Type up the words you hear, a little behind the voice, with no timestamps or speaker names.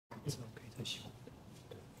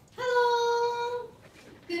Hello!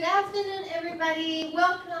 Good afternoon, everybody.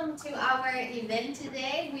 Welcome to our event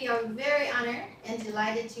today. We are very honored and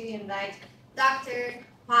delighted to invite Dr.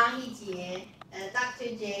 Yih-Jye,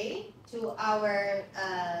 Dr. J, to our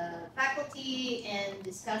faculty and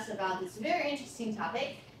discuss about this very interesting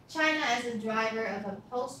topic, China as a driver of a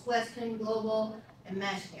post-Western global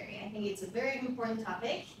imaginary. I think it's a very important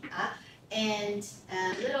topic. And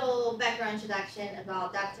a little background introduction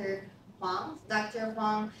about Dr. Hwang. Dr.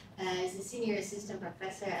 Hwang is a senior assistant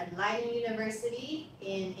professor at Leiden University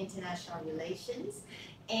in international relations,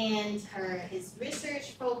 and his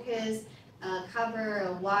research focus cover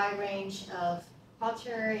a wide range of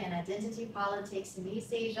culture and identity politics in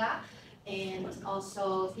East Asia, and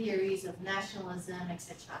also theories of nationalism,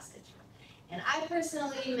 etc., etc. And I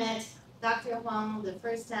personally met Dr. Hwang the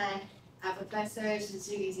first time at Professor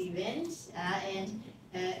Suzuki's event, and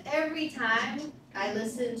every time I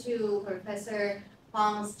listen to Professor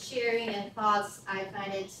Hwang's sharing and thoughts, I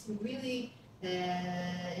find it really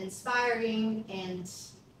inspiring and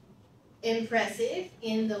impressive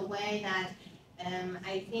in the way that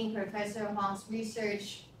I think Professor Hwang's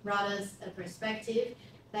research brought us a perspective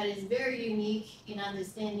that is very unique in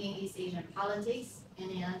understanding East Asian politics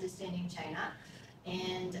and in understanding China.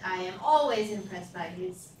 And I am always impressed by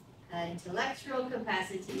his intellectual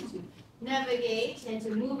capacity to navigate and to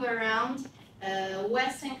move around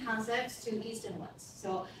Western concepts to Eastern ones.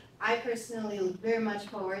 So I personally look very much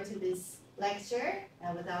forward to this lecture.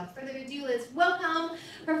 Without further ado, let's welcome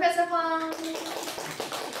Professor Hwang.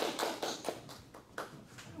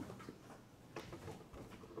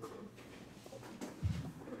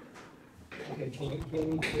 Okay, can you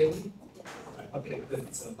hear me? Okay,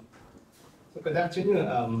 good. So good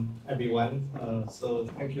afternoon, everyone. So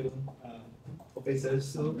thank you, Professor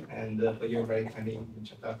Su, and for your very kind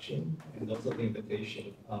introduction, and also the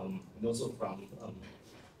invitation, and also from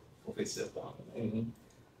Professor Huang.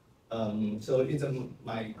 So it's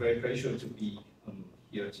my great pleasure to be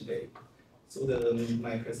here today. So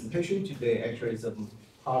my presentation today actually is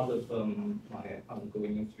part of my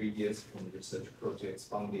ongoing 3 years research projects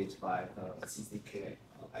funded by CCK,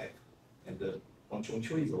 and Wang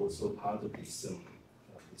Chongqiu is also part of this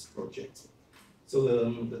project. So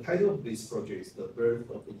the title of this project is The Birth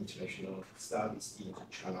of International Studies in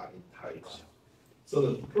China in Taiwan. So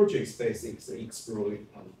the project's basics explore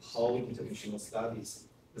how international studies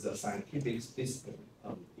as a scientific discipline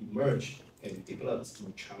emerged and developed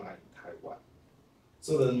in China and Taiwan.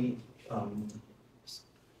 So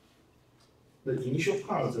the initial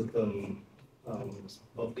part of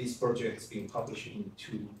this project has been published in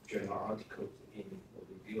 2 journal articles in the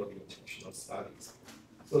Review of International Studies.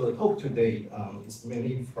 So the talk today is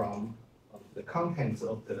mainly from the contents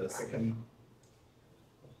of the second.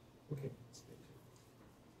 Okay.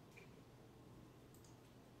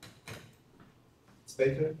 It's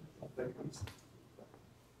better.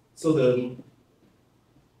 So the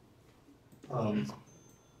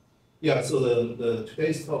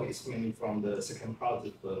today's talk is mainly from the second part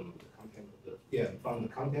of the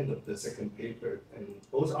content of the second paper, and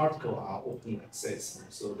both articles are open access.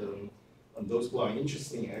 So those who are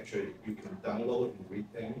interested, actually, you can download and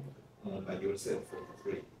read them by yourself for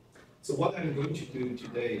free. So what I'm going to do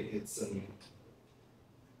today is,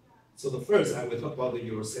 so the first I will talk about the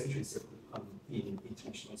Eurocentrism in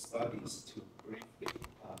international studies to briefly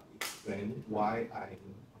explain why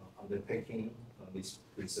I'm undertaking this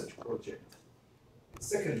research project.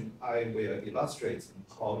 Second, I will illustrate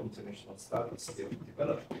how international studies will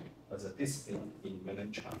develop as a discipline in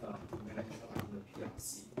mainland China and the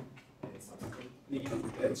PRC, and subsequently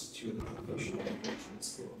led to the foundation of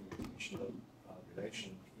international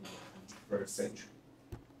relations in the 21st century.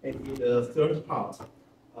 And in the third part,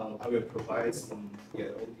 I will provide some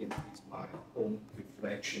audience with my own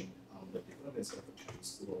reflection on the developments of the Chinese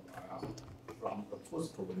School of Art from a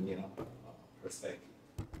post-colonial perspective.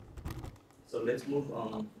 So let's move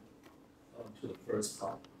on to the first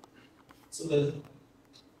part. So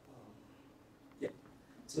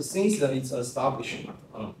so since its establishment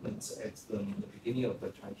at the beginning of the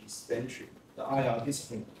 20th century, the IR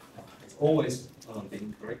discipline has always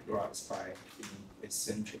been characterized by being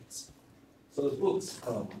eccentric. So the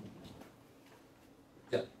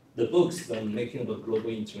books, The Making of a Global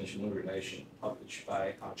International Relation, published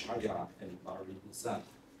by Acharya and Bhabha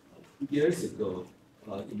 2 years ago,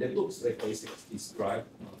 in the books, they basically describe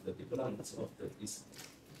the development of the discipline.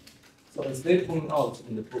 So as they point out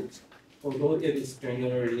in the books, although it is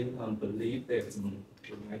generally believed that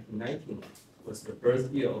 1919 was the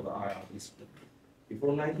birth year of the IR discipline,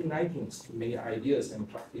 before 1919, many ideas and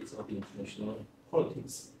practices of international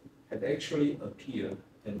politics had actually appeared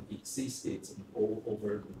and existed all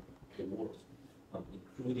over the world,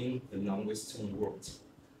 including the non-Western world.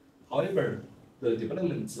 However, the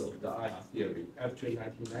development of the IR theory after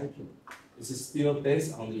 1990 is still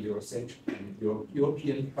based on the Eurocentric and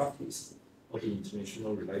European practice of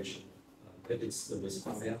international relations. That is the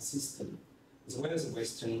Westphalian system, as well as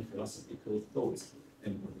Western philosophical thought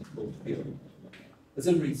and political theory. As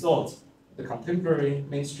a result, the contemporary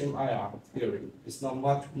mainstream IR theory is not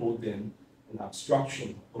much more than an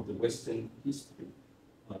abstraction of the Western history,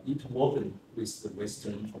 interwoven with the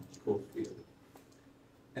Western political theory.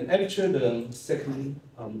 And after the Second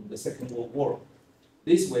World War,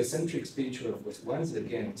 this West-centric feature was once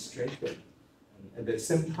again strengthened. At the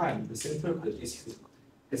same time, the center of the discipline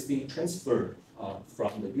has been transferred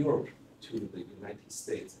from Europe to the United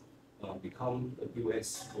States, become the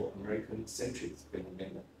US or American-centric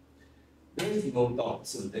phenomenon. There is no doubt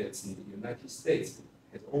that the United States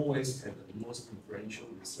has always had the most influential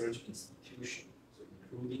research institution, so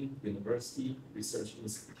including university, research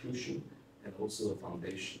institution, and also a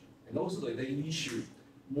foundation. And also they issue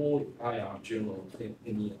more IR journals than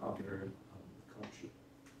any other country.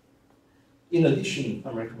 In addition,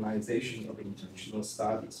 Americanization of international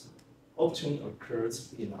studies often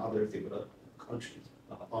occurs in other developed countries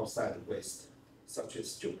outside the West, such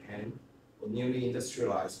as Japan, or newly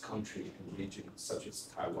industrialized countries and regions such as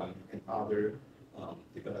Taiwan and other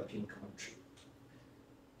developing countries.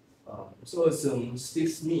 So as Steve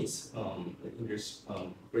Smith, the English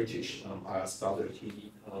British IR scholar,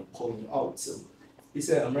 he pointed out, he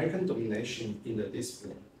said American domination in the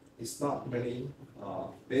discipline is not merely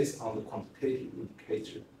based on the quantitative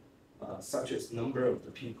indicator, such as number of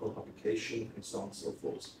the people, publication, and so on and so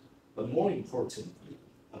forth, but more importantly,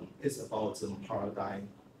 it's about paradigm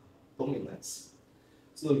dominance.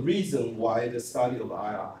 So the reason why the study of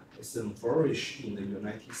IR has flourished in the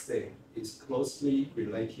United States is closely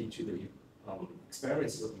related to the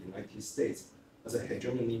experience of the United States as a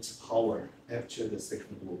hegemonic power after the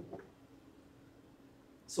Second World War.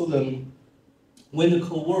 So when the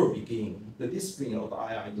Cold War began, the discipline of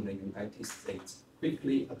IR in the United States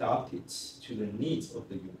quickly adapted to the needs of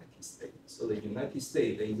the United States. So the United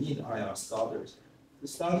States, they need IR scholars to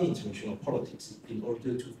study international politics in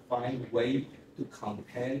order to find a way to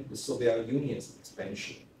contain the Soviet Union's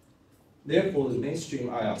expansion. Therefore, the mainstream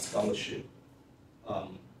IR scholarship,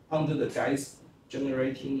 under the guise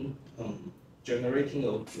generating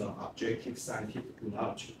of objective scientific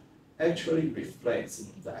knowledge, actually reflects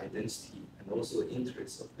the identity and also the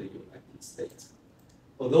interests of the United States.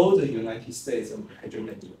 Although the United States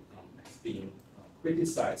hegemony has been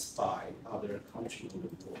criticized by other countries in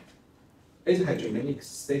the world, its hegemonic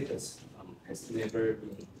status has never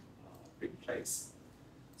been replaced.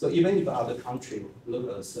 So even if other countries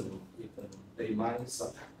look as if they might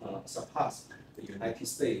surpass the United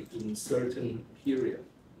States in certain period,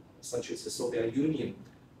 such as the Soviet Union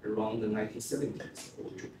around the 1970s or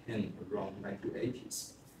Japan around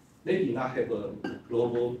 1980s, they do not have a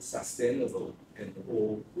global, sustainable, and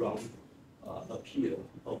all-round appeal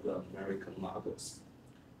of the American models.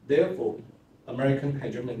 Therefore, American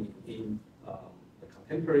hegemony in the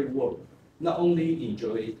contemporary world not only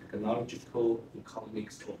enjoy technological,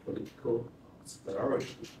 economic, or political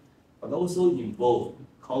superiority, but also involve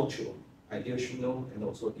cultural, ideational, and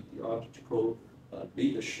also ideological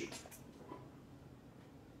leadership.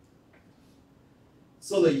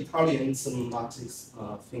 So the Italian Marxist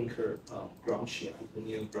thinker Gramsci,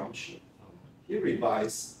 Antonio Gramsci, he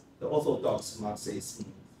revised the orthodox Marxist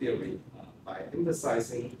theory by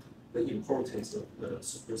emphasizing the importance of the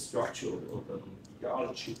superstructure of the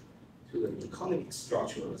ideology to the economic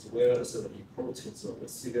structure, as well as the importance of the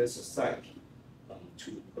civil society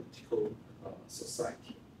to the political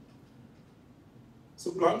society.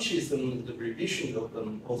 So Gramsci's the revision of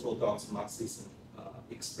orthodox Marxism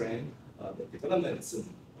explained the development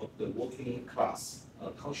of the working class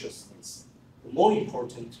consciousness. More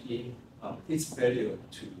importantly, its failure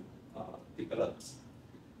to develop.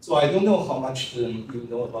 So I don't know how much you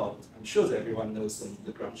know about, I'm sure that everyone knows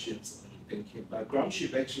the Gramsci's thinking, but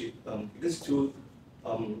Gramsci actually, because to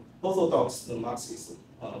orthodox Marxism,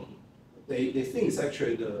 they think it's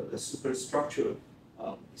actually the superstructure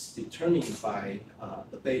is determined by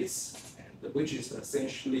the base, and which is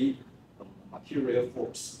essentially material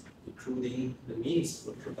force, including the means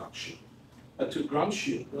of production. To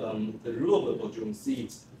Gramsci, the rule of the bourgeoisie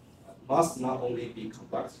must not only be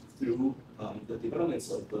conducted through the developments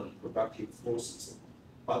of the productive forces,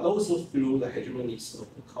 but also through the hegemonies of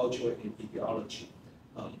the culture and ideology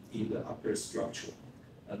in the upper structure.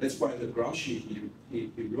 That's why the Gramsci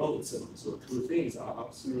he wrote, so two things are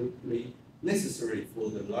absolutely necessary for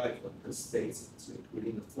the life of the states, so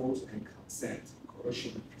including the force and consent,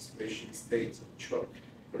 coercion, persuasion, state, control,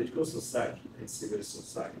 political society, and civil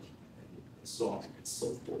society, and so on and so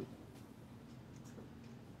forth.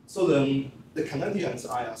 So the Canadians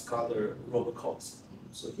I scholar Robert Cox,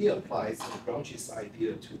 so he applies Gramsci's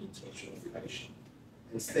idea to international relations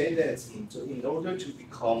and stated that so in order to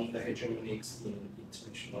become the hegemonics in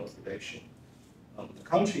international relations, the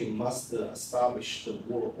country must establish the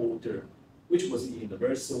world order, which was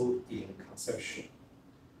universal in conception.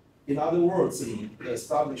 In other words, the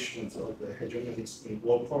establishment of the hegemonics in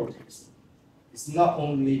world politics is not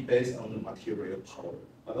only based on the material power,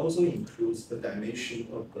 but also includes the dimension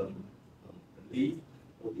of belief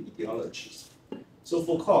or the ideologies. So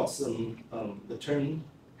for Cox, the term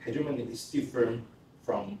hegemony is different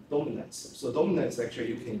from dominance. So dominance, actually,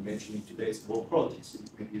 you can imagine in today's world politics,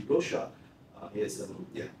 maybe Russia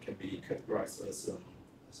can be categorized as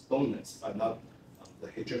dominance, but not the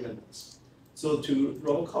hegemonics. So to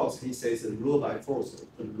Robert Cox, he says that rule by force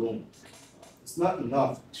alone it's not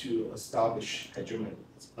enough to establish hegemony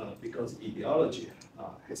because ideology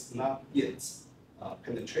has not yet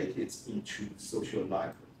penetrated into social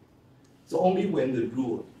life. So only when the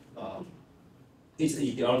rule is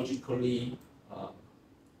ideologically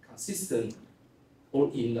consistent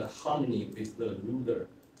or in harmony with the ruler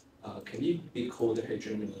can it be called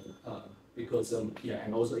hegemony because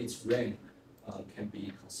and also its reign can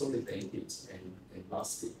be consolidated and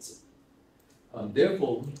lasted.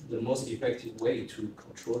 Therefore, the most effective way to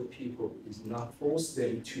control people is not force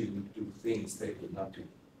them to do things they would not do,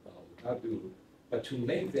 but to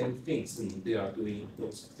make them think they are doing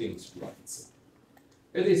those things right.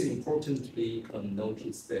 It is importantly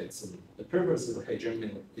noticed that the purpose of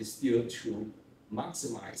hegemony is still to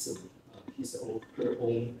maximize his or her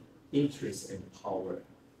own interest and power.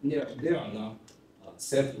 They are not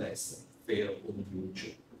selfless, fair, or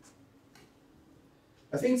neutral.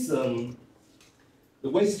 I think the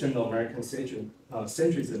Western American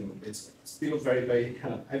centrism is still very, very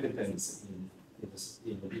evident in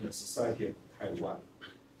the society of Taiwan.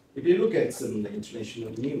 If you look at the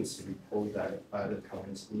international news reported by the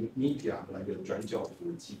Taiwanese media, like the 转角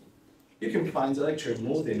国际, you can find actually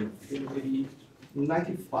more than maybe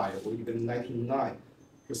 95 or even 99%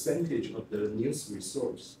 of the news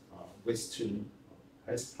resource Western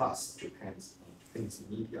as plus Japan's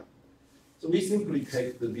media. So we simply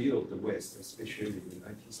take the view of the West, especially the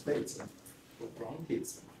United States, for granted,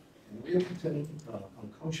 and we often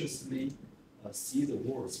unconsciously see the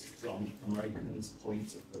world from Americans'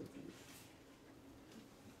 point of view.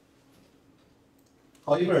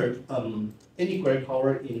 However, any great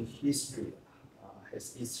power in history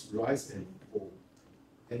has its rise and fall,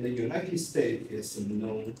 and the United States is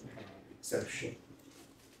no exception.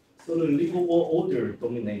 So the legal world order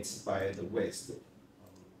dominates by the West,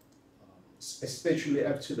 especially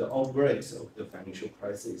after the outbreaks of the financial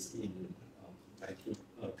crisis in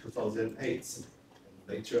 2008 and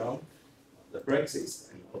later on, the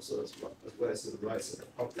Brexit, and also as well as the rise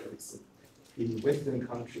of populism in Western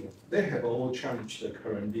countries. They have all challenged the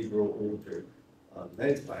current liberal order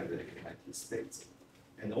led by the United States.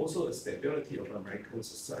 And also the stability of American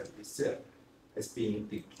society itself has been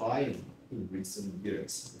declining in recent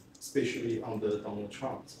years, especially under Donald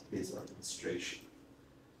Trump's administration.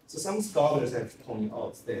 So some scholars have pointed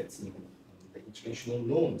out that the international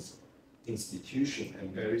norms, institution,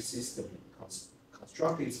 and various systems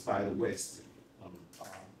constructed by the West are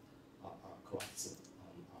collapsing,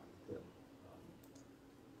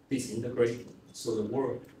 disintegrating. So the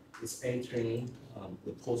world is entering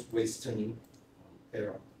the post-Western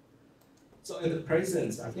era. So at the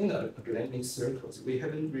present, I think the academic circles, we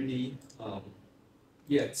haven't really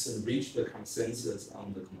yet reached the consensus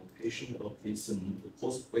on the connotation of this the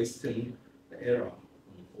post-Western era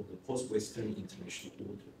or the post-Western international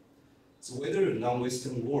order. So whether the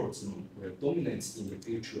non-Western worlds will dominate in the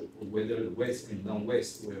future, or whether the West and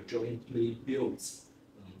non-West will jointly build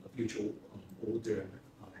a future order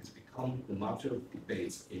has become the matter of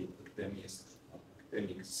debate in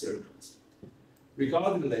academic circles.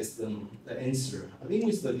 Regardless the answer, I think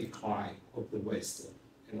with the decline of the West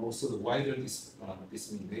and also the wider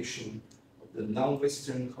dissemination of the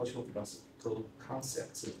non-Western cultural philosophical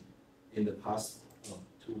concepts in the past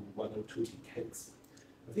 1 or 2 decades,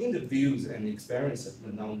 I think the views and experience of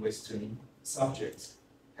the non-Western subjects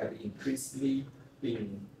have increasingly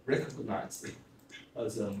been recognized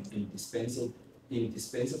as an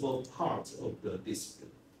indispensable part of the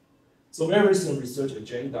discipline. So various research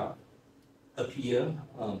agenda appear,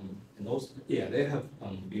 and also, they have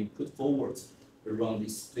been put forward around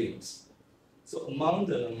these themes. So among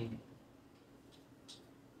the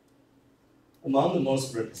Among the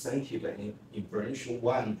most representative and influential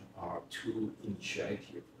one are two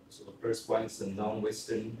initiatives. So the first one is the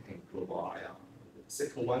non-Western and global IR. The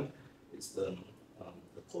second one is the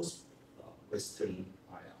post-Western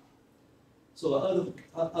IR. So other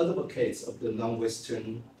advocates of the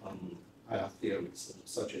non-Western IR theories,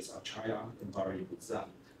 such as Acharya and Barry Buzan,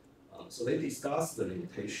 so they discussed the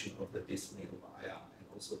limitation of the discipline of IR and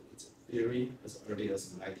also its theory as early as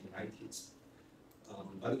the 1990s.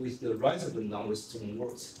 But with the rise of the non-Western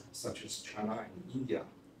worlds, such as China and India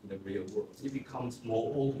in the real world, it becomes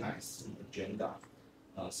more organized agenda.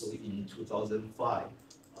 So in 2005,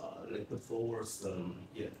 they put forward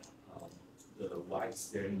the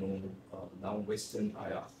widespread known non-Western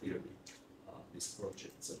IR theory, this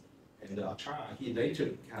project. And Acharya, he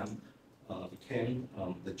later became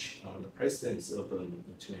the president of the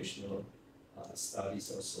International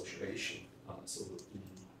Studies Association. So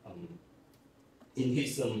in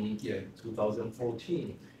his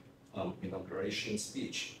 2014 inauguration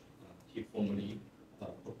speech, he formally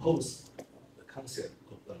proposed the concept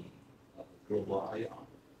of global IR.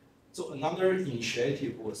 So another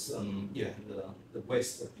initiative was the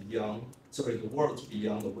world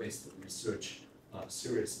beyond the West research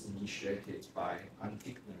series initiated by Ann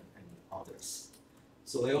Hickner and others.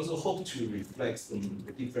 So they also hope to reflect the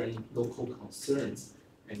different local concerns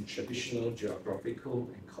and traditional geographical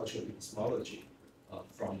and cultural epistemology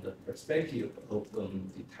from the perspective of the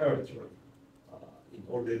territory in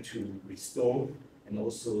order to restore and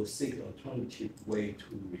also seek an alternative way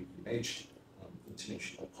to reimagine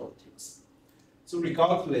international politics. So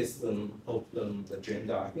regardless of the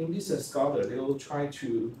agenda, I think this scholar, they will try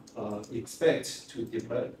to expect to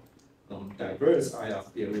develop diverse IR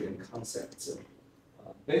theory and concepts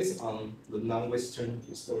based on the non-Western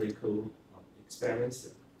historical experience,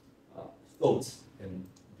 thoughts, and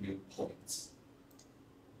viewpoints.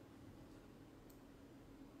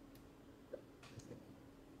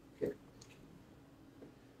 Okay.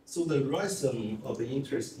 So the rise of the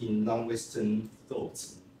interest in non-Western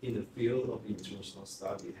thoughts in the field of international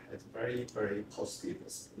study has very, very positive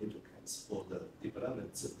significance for the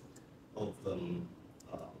development of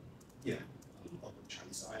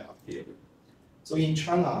Chinese IR theory. So in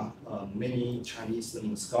China, many Chinese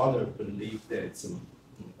scholars believe that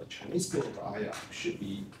a Chinese school of IR should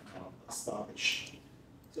be established.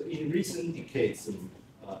 So in recent decades,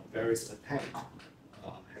 various attempts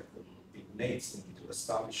have been made to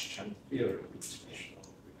establish Chinese theory of international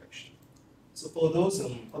relations. So for those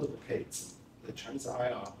advocates, the Chinese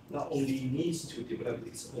IR not only needs to develop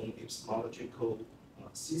its own epistemological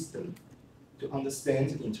system to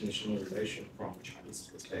understand international relations from a Chinese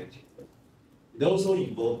perspective. It also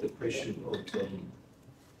involved the question of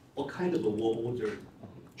what kind of a world order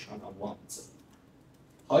China wants.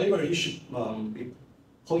 However, it should be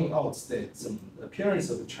pointed out that the appearance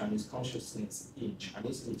of the Chinese consciousness in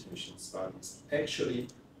Chinese international studies actually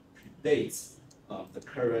predates the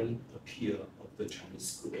current appeal of the Chinese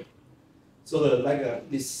school. So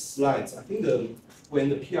these slides, I think when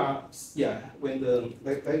the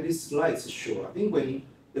these slides show, I think when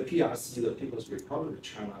the PRC, the People's Republic of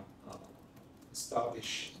China,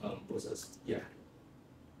 established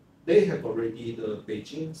they have already, the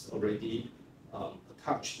Beijing's already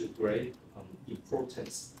attached great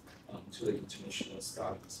importance to the international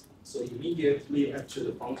studies. So immediately after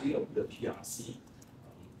the founding of the PRC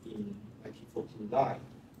in 1949,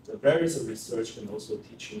 the various research and also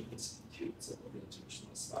teaching institutes of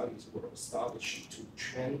international studies were established to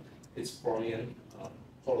train its foreign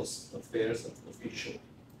policy affairs officials.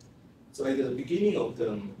 So at the beginning of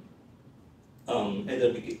the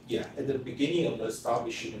beginning of the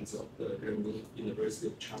establishment of the Renmin University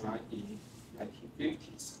of China in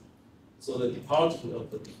 1950s, so the Department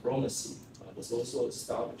of the Diplomacy was also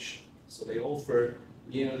established. So they offer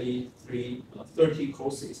nearly 30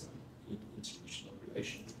 courses in international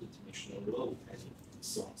relations, international law, and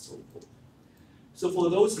so on and so forth. So for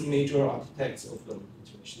those major architects of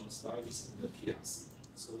international studies in the PRC,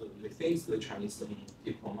 so they think the Chinese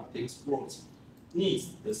diplomatic world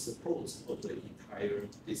needs the support of the entire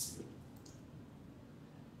discipline,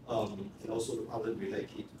 and also the other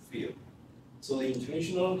related field. So the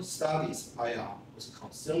international studies IR was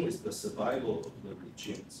concerned with the survival of the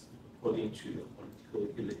regimes according to the political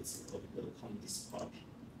elites of the Communist Party.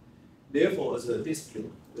 Therefore, as a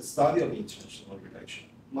discipline, the study of international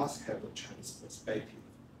relations must have a Chinese perspective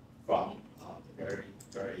from the very,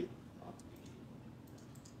 very beginning.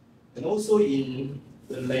 And also in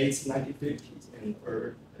the late 1950s and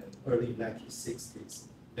early 1960s,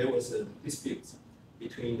 there was a dispute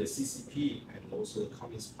between the CCP and also the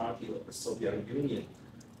Communist Party of the Soviet Union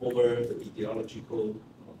over the ideological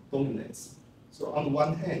dominance So on the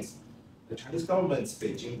one hand, the Chinese government,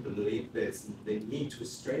 Beijing, believe that they need to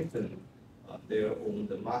strengthen their own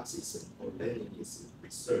Marxism or Leninism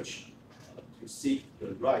research to seek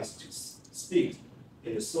the right to speak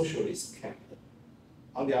in the socialist camp.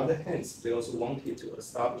 On the other hand, they also wanted to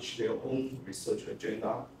establish their own research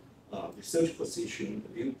agenda, research position,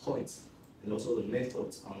 viewpoints, and also the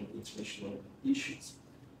methods on international issues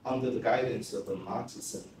under the guidance of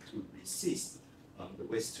Marxism to resist the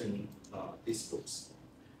Western discourse.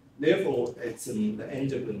 Therefore, at the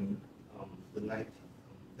end of the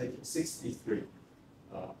 1963,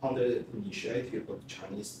 under the initiative of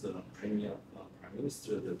Chinese Prime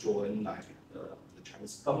Minister Zhou Enlai, the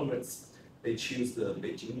Chinese government, they choose the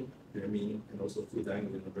Beijing, Renmin, and also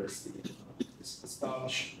Fudan University to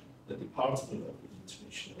establish the Department of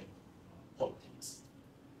International Politics.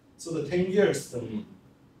 So the 10 years,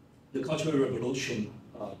 the Cultural Revolution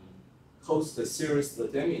caused a serious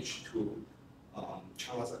damage to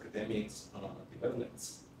China's academic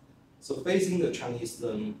developments. So facing the Chinese,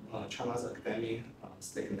 China's academic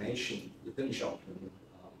stagnation, Deng Xiaoping,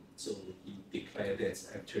 so he declared that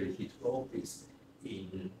after he took office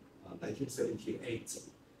in 1978,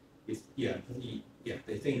 they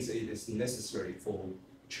think it is necessary for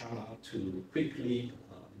China to quickly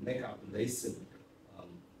make up a lesson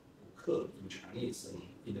in Chinese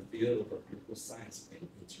in the field of political science and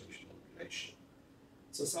international relations.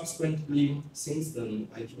 So subsequently, since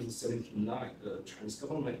 1979, the Chinese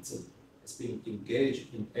government has been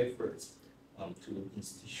engaged in efforts to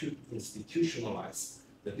institutionalize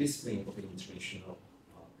the discipline of international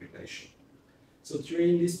relations. So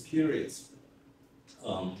during this period,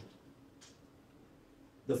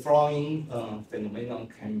 the following phenomenon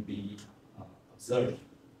can be observed.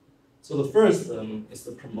 So the first is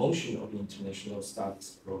the promotion of the international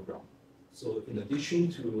studies program. So in addition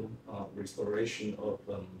to restoration of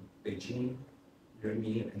Beijing,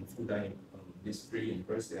 Renmin, and Fudan, these three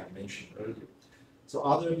universities I mentioned earlier. So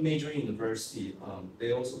other major universities,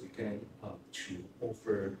 they also began to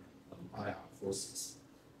offer IR courses.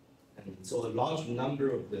 And so a large number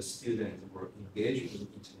of the students were engaged in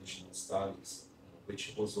international studies,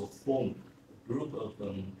 which also formed a group of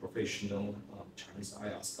professional Chinese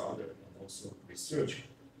IR scholars and also research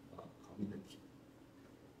community.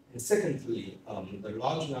 And secondly, a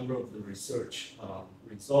large number of the research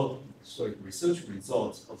results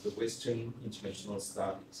of the Western international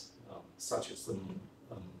studies, such as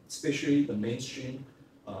especially the mainstream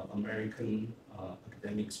American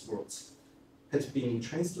academic works, has been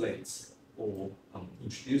translated or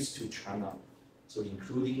introduced to China, so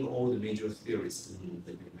including all the major theories in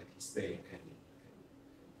the United States and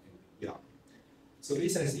beyond. So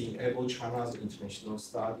this has enabled China's international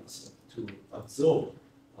studies to absorb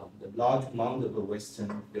the large amount of the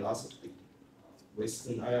Western philosophy,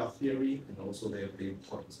 Western IR theory, and also their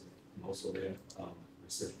viewpoints, and also their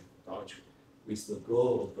research methodology, with the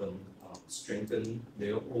goal of strengthening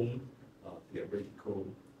their own theoretical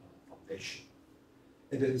foundation.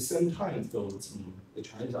 And at the same time, though, the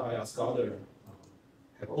Chinese IR scholars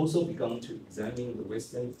have also begun to examine the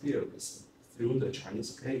Western theories through the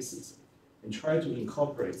Chinese cases and try to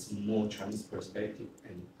incorporate more Chinese perspective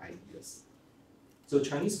and ideas. So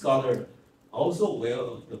Chinese scholars are also aware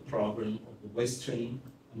of the problem of the Western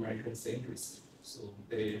American centricity. So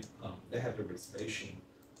they have a reservation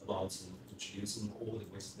about introducing all the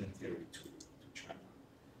Western theory to China.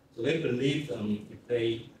 So they believe if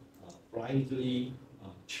they blindly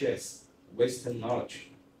chase Western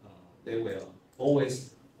knowledge, they will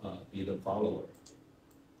always be the follower.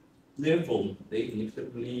 Therefore, they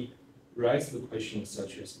inevitably raise the questions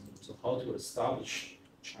such as so how to establish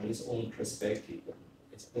Chinese own perspective,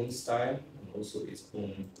 its own style, and also its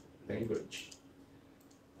own language.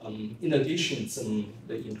 In addition,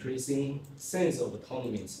 the increasing sense of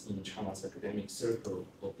autonomy in China's academic circle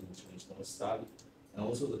of international study, and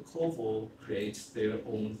also the call for create their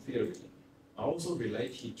own theory, are also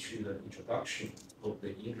related to the introduction of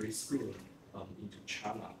the English school into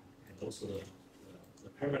China, and also the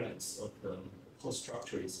permanence of the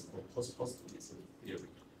post-structuralism or post-positivism theory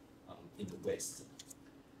in the West.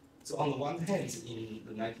 So on the one hand, in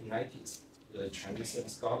the 1990s, the Chinese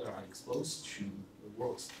scholars are exposed to the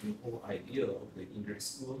works and whole idea of the English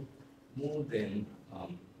school more than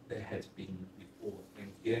they had been before,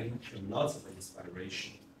 and gain lots of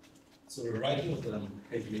inspiration. So the writing of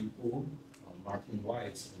Hedley Wu, Martin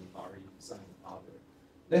White, and Barry Zhang and others,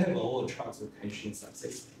 they have all attracted attention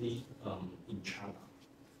successfully in China.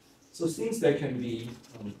 So since there can be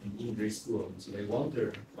an English school, so they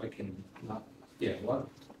wonder why can not,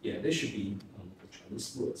 there should be a Chinese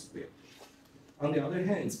school as well. On the other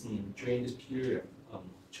hand, during this period,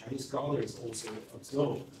 Chinese scholars also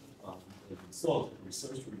observe the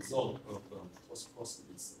research result of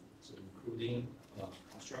post-positivism, so including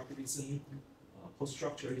constructivism,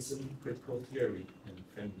 post-structuralism, critical theory, and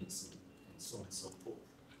feminism, and so on and so forth.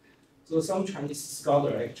 So some Chinese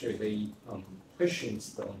scholars actually they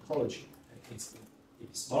questions the ontology and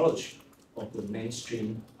epistemology of the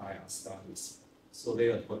mainstream IR studies. So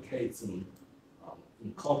they advocate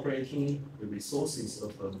incorporating the resources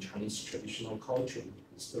of Chinese traditional culture,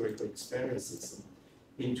 historical experiences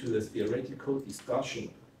into the theoretical discussion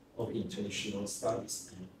of international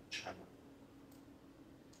studies in China.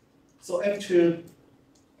 So after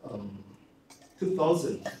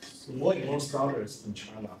 2000, more and more scholars in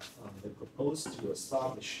China they proposed to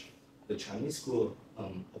establish the Chinese school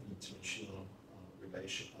of international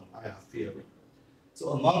relation, IR theory. So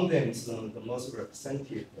among them, the most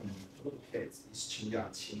representative advocate is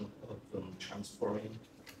Yih-Jye Hwang of Chinese Foreign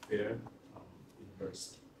Affairs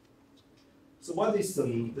University. So what is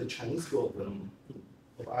the Chinese school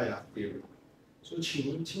of IR theory? So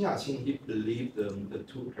Yih-Jye Hwang, he believed the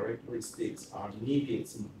two characteristics are needed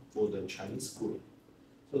for the Chinese school.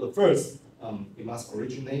 So the first, it must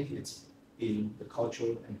originate in the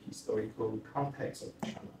cultural and historical context of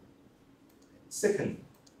China. Second,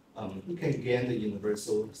 it can gain the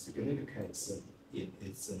universal significance in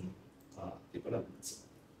its development.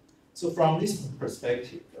 So from this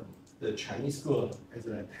perspective, the Chinese school has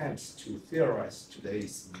an attempt to theorize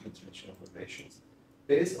today's international relations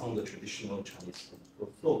based on the traditional Chinese political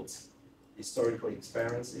thought, historical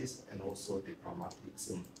experiences, and also diplomatic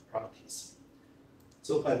practice.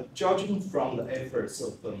 So by judging from the efforts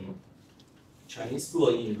of Chinese school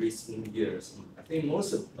in recent years, I think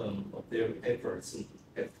most of their efforts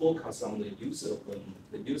have focused on the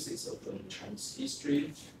uses of Chinese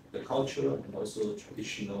history, the culture, and also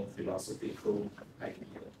traditional philosophical ideas.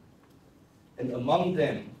 And among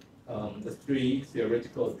them, the three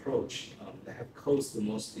theoretical approach that have caused the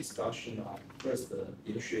most discussion are first the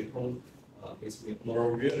Yih-Jye Hwang, his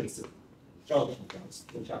moral realism, Zhao Tingyang's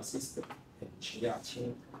Tianxia system, and Yih-Jye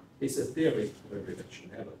Hwang, is a theory of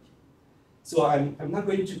relationality. So I'm not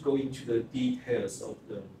going to go into the details of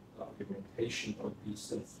the argumentation of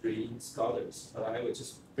these three scholars, but I will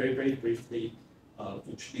just very, very briefly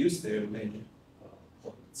introduce their main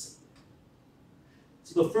points.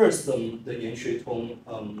 So the first, the Yih-Jye Hwang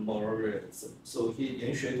moral realism. So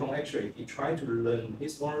Yih-Jye Hwang actually, he tried to learn,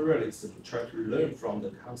 his moral realism, tried to learn from the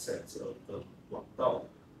concepts of Wang Dao,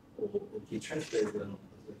 or he translated them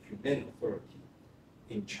as a humane authority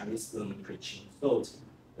in Chinese preaching thought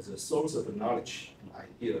as a source of knowledge and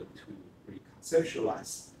idea to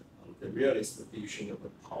reconceptualize the realist vision of the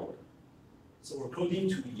power. So according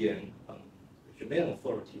to Yan, the humane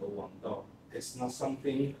authority of Wang Dao is not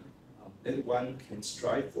something that one can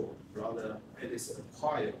strive for, rather it is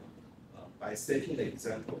acquired by setting the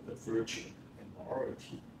example of the virtue and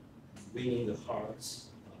morality, and winning the hearts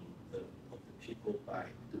of the people by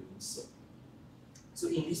doing so. So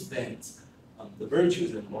in this sense, the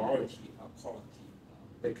virtues and morality are quality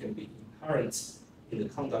that can be inherent in the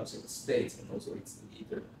conduct of the state and also its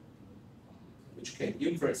leader, which can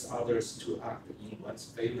influence others to act in one's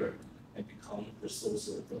favor and become the source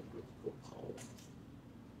of the political power.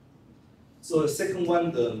 So the second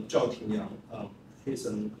one, the Zhao Tingyang, his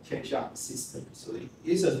Tianxia system. So it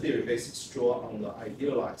is a theory based drawn on the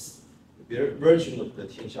idealized version of the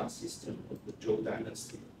Tianxia system of the Zhou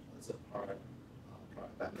dynasty as a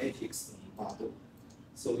paradigmatics model.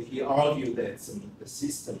 So he argued that the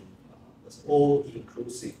system was all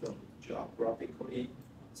inclusive geographically,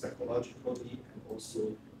 psychologically, and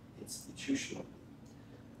also institutionally.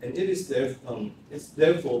 And it is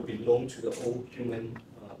therefore belong to the all human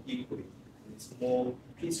equity. And it's more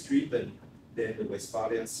peace-driven than the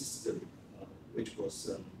Westphalian system, which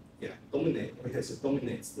was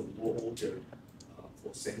dominates the world order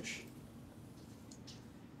for centuries.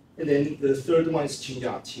 And then the third one is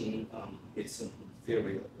Yih-Jye Hwang. It's a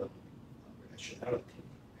theory of relationality.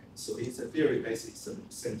 And so it's a theory basically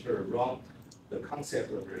centered around the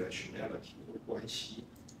concept of relationality or 关系,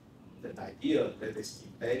 that idea that is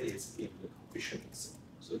embedded in the Confucianism.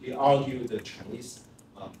 So he argued the Chinese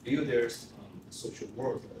view their social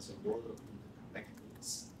world as a world of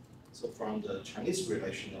interconnectedness. So from the Chinese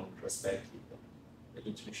relational perspective, the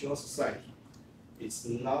international society is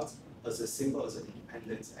not as a simple as an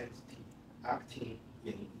independent entity acting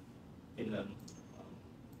in an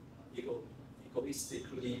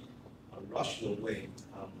egoistically rational way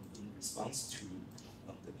in response to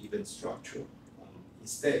the given structure.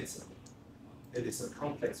 Instead, it is a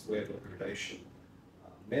complex web of relation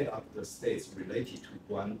made up of the states related to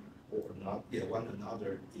one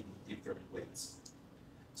another in different ways.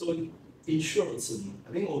 So in short,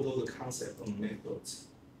 I think although the concept and methods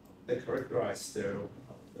they characterize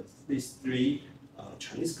these three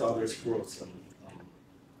Chinese scholars' works,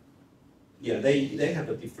 yeah, they have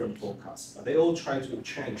a different focus, but they all try to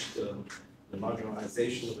change the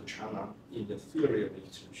marginalization of China in the theory of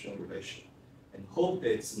international relation, and hope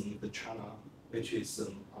that the China, which is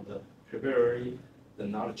on the periphery, the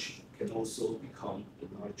knowledge can also become the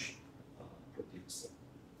knowledge producer.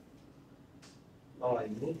 Now I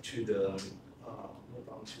move on to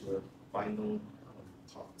the final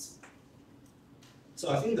parts. So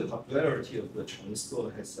I think the popularity of the Chinese school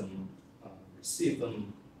has received a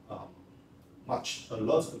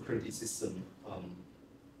lot of criticism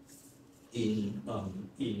in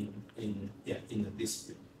the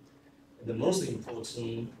discipline. And the most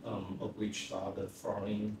important of which are the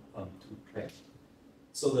following two plays.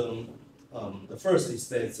 So the first is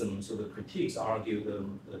that so the critiques argue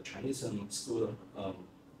the Chinese school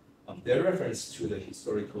their reference to the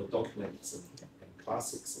historical documents and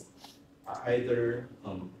classics are either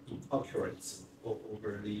inaccurate or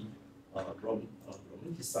overly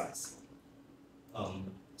romanticized.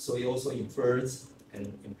 So it also infers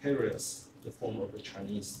and imperils the form of the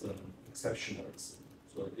Chinese exceptionalism.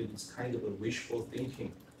 So it is kind of a wishful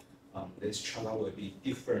thinking that China will be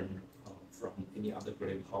different from any other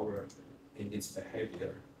great power in its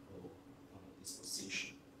behavior or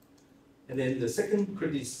disposition. And then the second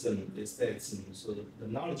criticism is that so the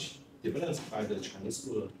knowledge developed by the Chinese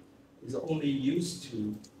school is only used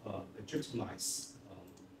to legitimize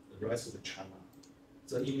the rest of China.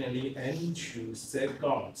 So it mainly aims to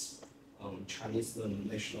safeguard Chinese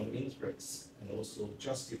national interests and also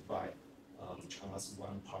justify China's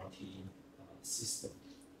one-party system.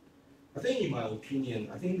 I think, in my opinion,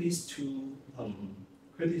 I think these two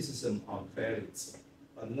criticisms are valid,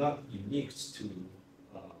 but not unique to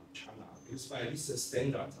China. Because by this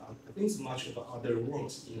standard, I think much of other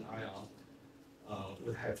works in IR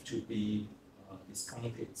would have to be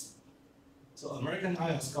discounted. So American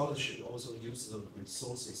IR scholarship also uses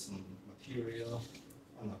resources and material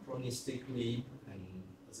anachronistically and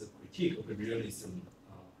as a critique of the realism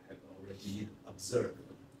have already observed.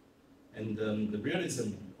 And the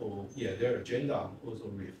realism, their agenda also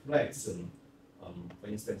reflects, for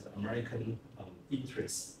instance, American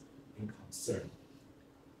interests and concern.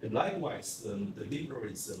 And likewise, the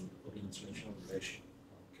liberalism of international relations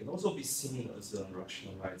can also be seen as a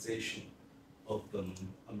rationalization of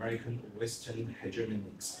American Western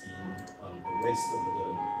hegemonics in the rest of the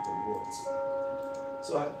world.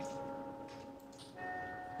 So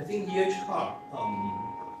I think Yih-Jye Hwang,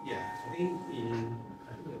 I think in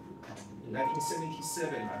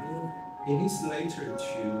 1977, I mean, in his letter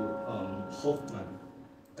to Hoffman,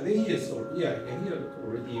 I think he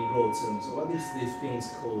already wrote so what is these things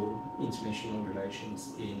called international relations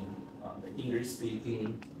in the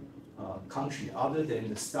English-speaking country, other than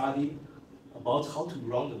the study about how to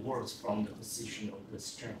run the world from the position of the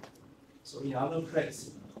strength. So in other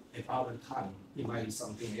places, at other time, it might be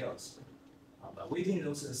something else. But within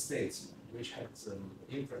those states which had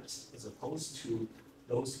influence, as opposed to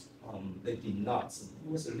those that did not, it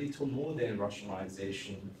was a little more than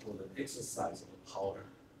rationalization for the exercise of power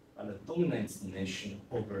by the dominant nation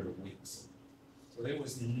over the weak. So there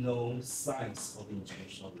was no signs of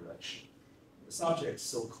international relation. The subject,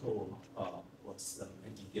 so-called, was an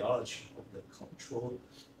ideology of the control,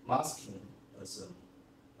 masking as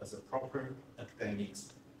a proper academic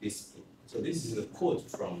discipline. So this is a quote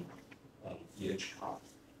from Yih-Jye Hwang.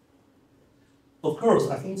 Of course,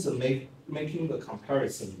 I think making the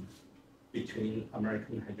comparison between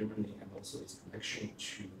American hegemony and also its connection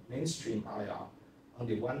to mainstream IR on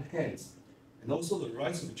the one hand, and also the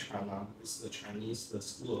rise of China with the Chinese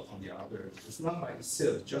school on the other, is not by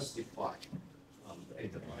itself justify the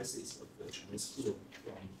enterprises of the Chinese school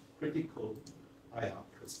from critical IR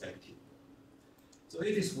perspective. So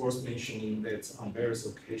it is worth mentioning that on various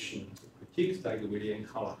occasions, critiques like William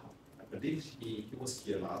Callahan, I believe he was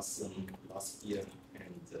here last year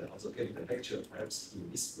and also gave the lecture perhaps in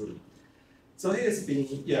this room. So he has been,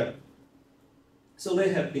 so they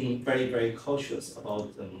have been very, very cautious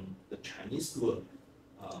about the Chinese school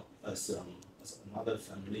as another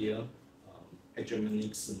familiar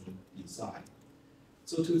hegemonic design.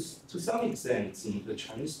 So to some extent, the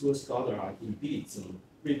Chinese school scholars are indeed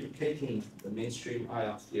replicating the mainstream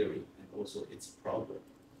IR theory and also its problem.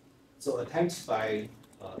 So attempts by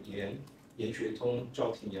Yih-Jye Hwang,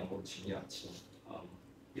 Zhao Tingyang, or Qin Yaqing,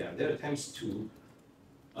 their attempts to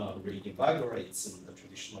reinvigorate the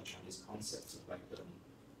traditional Chinese concepts like the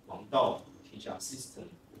Wang Dao, Tijia system,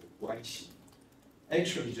 or Guanxi,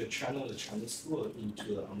 actually just channel the Chinese school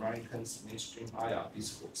into the American's mainstream IR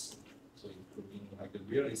discourse. So including like the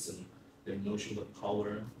realism, the notion of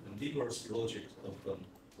power, the rigorous logic of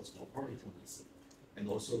cosmopolitanism, and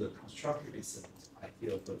also the constructivism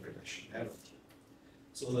idea of the relationality.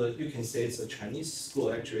 So you can say it's a Chinese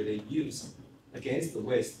school actually they use against the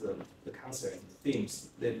West the concept and themes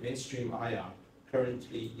that mainstream IR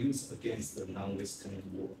currently use against the non-Western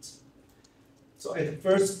world. So at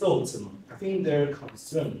first thought, I think their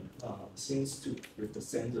concern seems to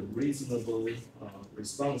represent a reasonable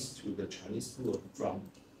response to the Chinese school from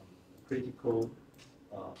a critical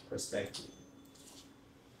perspective.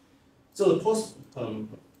 So the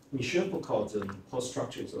Michel Foucault, the post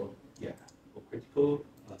structures of critical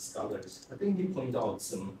scholars, I think he pointed out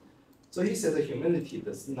so he said that humanity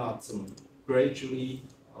does not gradually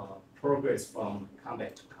progress from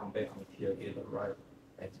combat to combat until it arrives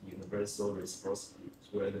at universal reciprocity,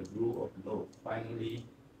 where the rule of law finally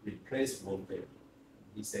replaces warfare.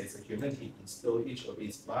 He says that humanity instills each of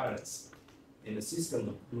its violence in a system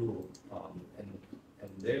of rule,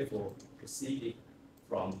 and therefore proceeded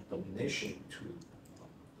from domination to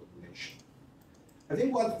domination. I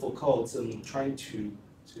think what Foucault is trying to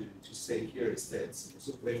say here is that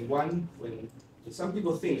so when some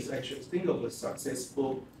people think of a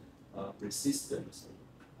successful resistance,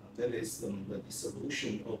 that is the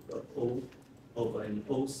dissolution of an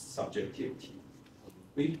old subjectivity.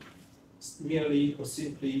 We merely or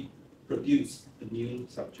simply produce a new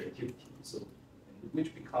subjectivity, so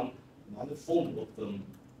which become another form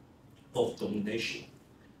of domination.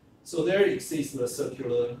 So there exists a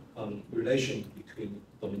circular relation between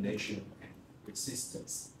domination and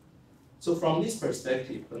resistance. So from this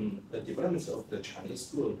perspective, the development of the Chinese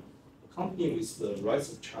school, accompanied with the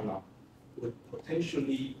rise of China, would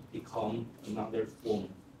potentially become another form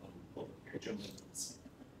of hegemony.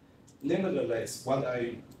 Nevertheless, what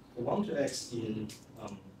I want to ask in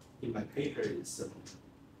my paper is,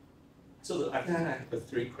 I have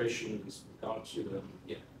three questions with regard to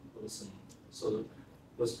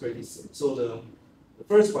those criticism. So the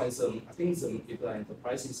first one is, I think if the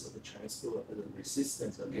enterprises of the Chinese school as a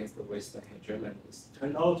resistance against the Western hegemonies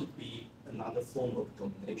turn out to be another form of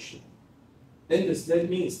domination, then that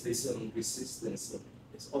means this resistance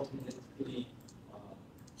is ultimately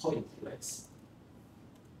pointless.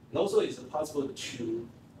 And also, it's possible to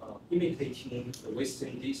imitating the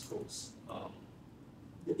Western discourse.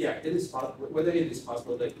 It is possible. Whether it is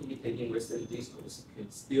possible that imitating Western discourse can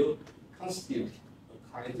still constitute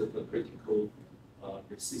a kind of a critical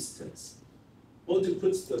resistance. Or to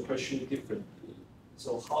put the question differently,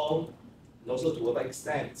 so how, and also to what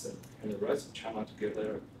extent, can the rise of China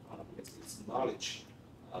together with its knowledge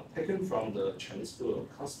taken from the Chinese school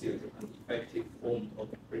constitute an effective form of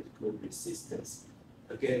critical resistance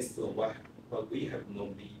against what we have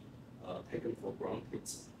normally taken for granted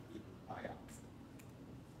in IR.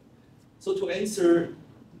 So to answer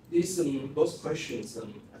these both questions,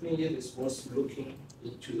 I think it is worth looking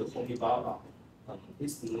into the homie Bhabha,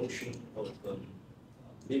 his notion of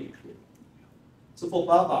mimicry. So for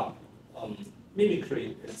Bhabha,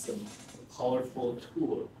 mimicry is a powerful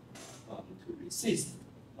tool to resist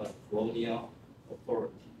colonial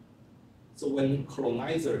authority. So when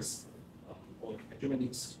colonizers or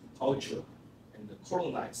hegemonic culture and the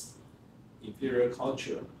colonized inferior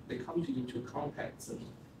culture, they come into contact,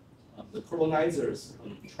 the colonizers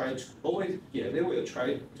they will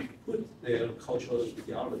try to put their cultural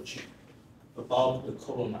ideology above the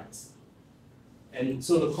colonized. And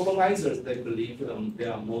so the colonizers, they believe they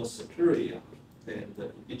are more superior than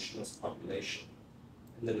the indigenous population.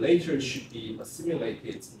 And the later should be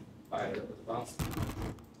assimilated by the advanced people.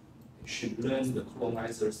 They should learn the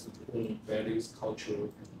colonizers' own values, culture,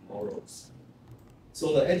 and morals.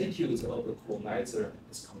 So the attitudes of the colonizer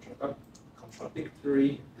is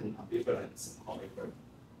contradictory and ambivalent, however.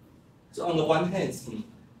 So on the one hand,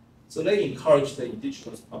 so they encourage the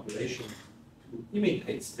indigenous population to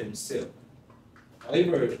imitate themselves.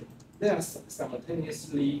 However, they are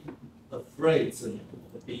simultaneously afraid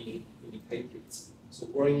of being imitated. So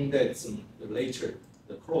worrying that later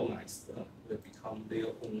the colonized will become their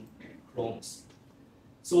own clones.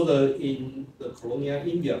 So in the colonial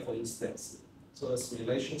India, for instance, so the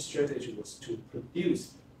assimilation strategy was to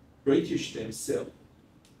produce British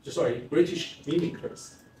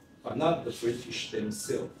mimickers, but not the British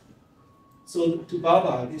themselves. So to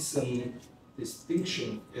Bhabha, this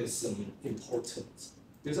distinction is important.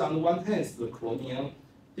 Because on the one hand, the colonial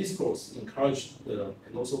discourse encouraged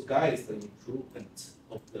and also guides the improvement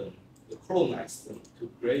of the colonized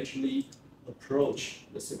to gradually approach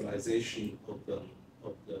the civilization of the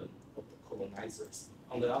colonizers.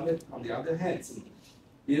 On the other hand,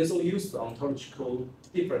 He also used ontological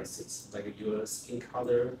differences like your skin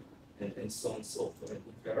color and so on and so forth, and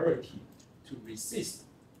inferiority to resist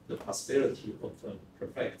the possibility of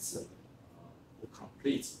perfect or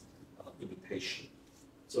complete imitation.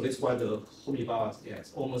 So that's why the Homi Bhabha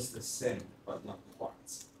is almost the same, but not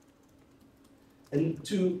quite. And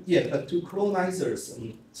to colonizers,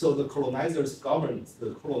 so the colonizers governed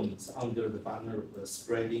the colonies under the banner of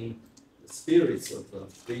spreading the spirits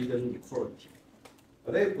of freedom, equality.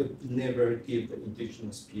 But they would never give the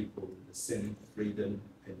indigenous people the same freedom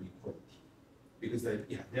and equality, because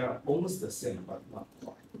they are almost the same, but not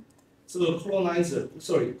quite. So the colonized,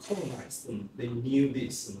 they knew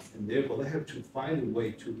this, and therefore they have to find a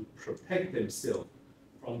way to protect themselves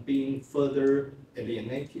from being further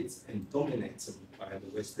alienated and dominated by the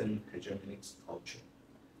Western hegemonic culture.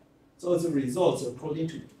 So as a result, according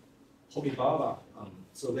to Homi Bhabha,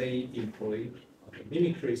 so they employ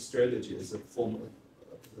mimicry strategy as a form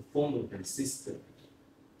of resistance.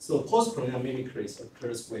 So post-colonial mimicry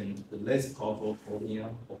occurs when the less powerful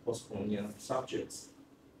colonial or post-colonial subjects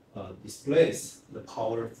displace the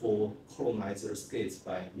powerful colonizer states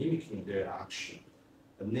by mimicking their action,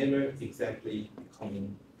 but never exactly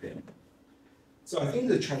becoming them. So I think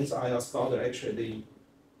the Chinese IR scholar actually,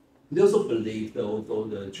 they also believe that although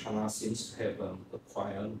the China seems to have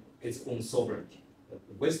acquired its own sovereignty, the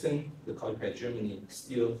Western, the occupied Germany,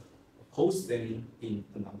 still oppose them in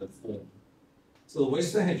another form. So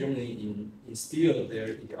Western hegemony instill their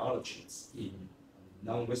ideologies in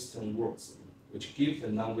non-Western worlds, which give the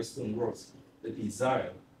non-Western worlds the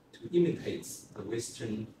desire to imitate the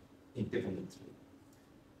Western indefinitely.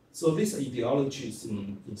 So these ideologies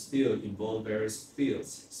still involve various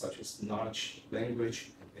fields such as knowledge,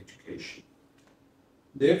 language, and education.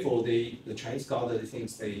 Therefore, the Chinese scholar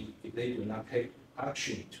thinks if they do not take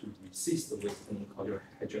action to resist the Western cultural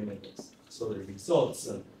hegemony, so the results,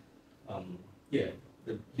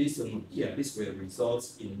 this will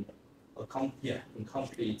result in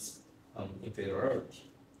complete inferiority.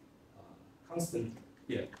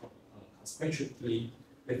 Consequently,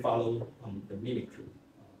 they follow the mimicry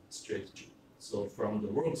strategy. So from the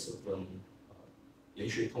works of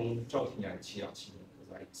Yih-Jye Hwang, as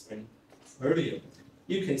I explained earlier,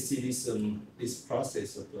 you can see this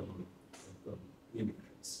process of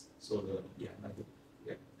mimicries. So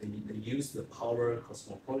they use the power,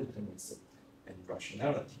 cosmopolitanism, and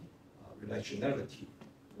rationality, relationality,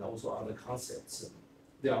 and also other concepts.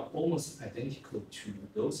 They are almost identical to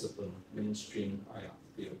those of the mainstream IR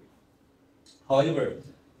theory. However,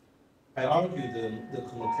 I argue the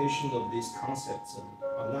connotation of these concepts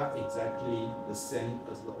are not exactly the same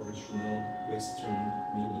as the original Western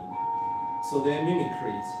meaning. So their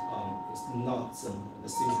mimicry is not a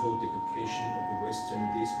simple duplication of the Western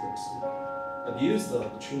discourse, but use the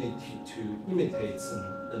opportunity to imitate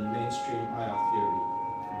the mainstream IR theory,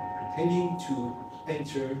 pretending to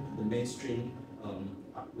enter the mainstream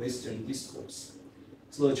Western discourse.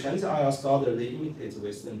 So the Chinese IR scholar, they imitate the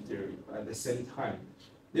Western theory, but at the same time,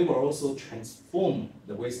 they will also transform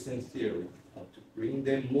the Western theory to bring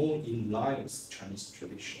them more in line with Chinese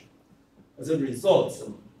tradition. As a result,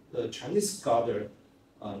 the Chinese scholar,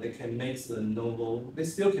 they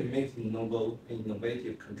still can make the novel and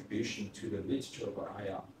innovative contribution to the literature of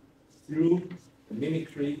IR through the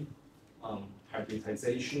mimicry,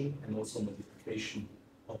 hybridization, and also modification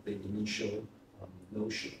of the initial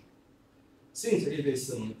notion. Since it is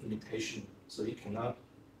an imitation, so it cannot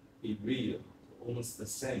be real, almost the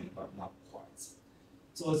same, but not quite.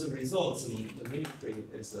 So as a result, the mimicry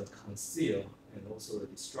is a concealed and also a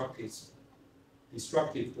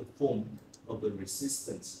destructive form of the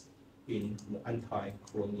resistance in the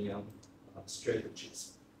anti-colonial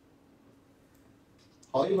strategies.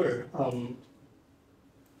 However,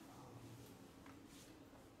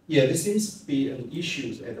 there seems to be an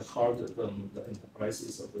issue at the heart of the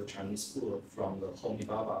enterprises of the Chinese school from the Homi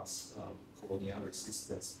Bhabha's colonial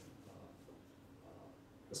resistance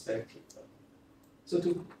perspective. So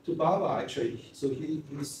to Bhabha, actually, so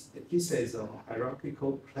he says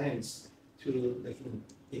hierarchical claims to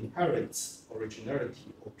inherit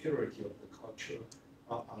originality or purity of the culture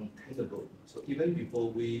are untenable. So even before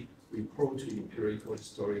we report to empirical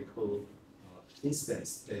historical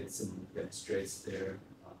instance that demonstrates their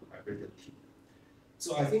hybridity.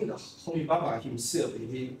 So I think the Homi Bhabha himself,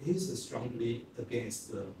 he's strongly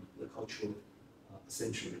against the cultural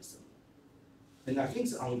essentialism. And I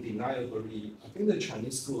think undeniably, I think the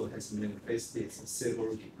Chinese school has manifested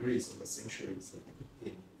several degrees of essentialism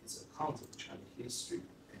in its account of Chinese history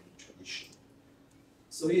and tradition.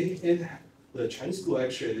 So the Chinese school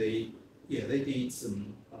actually, they did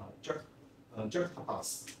some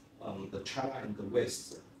juxtapose the China and the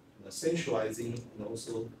West, centralizing and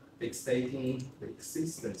also dictating the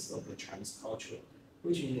existence of the Chinese culture,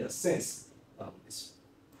 which in a sense is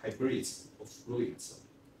hybrid or fluid.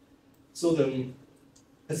 So the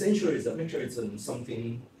essentialism actually is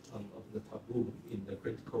something of the taboo in the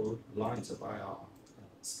critical lines of our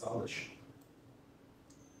scholarship.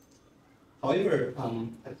 However,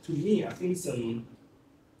 to me, I think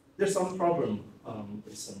there's some problem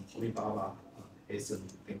with some Bhabha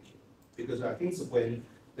thinking, because I think when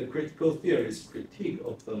the critical theory's critique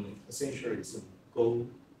of essentialism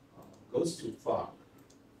goes too far,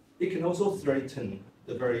 it can also threaten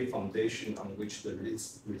the very foundation on which the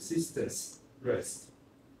resistance rests.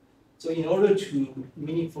 So in order to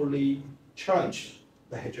meaningfully challenge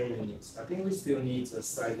the hegemonies, I think we still need a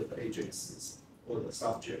set of agencies or the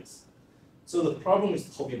subjects. So the problem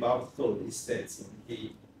with Bhabha thought is that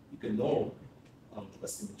he ignored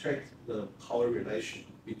the power relation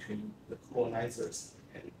between the colonizers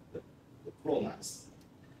and the colonized.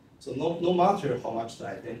 So no matter how much the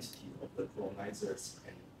identity of the colonizers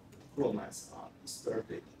and the colonized are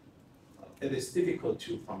disturbed, it is difficult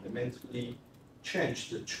to fundamentally change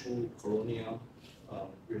the true colonial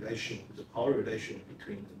relation, the power relation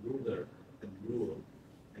between the ruler and ruled,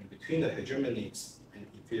 and between the hegemonies and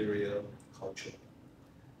inferior culture.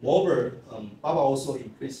 Moreover, Bhabha also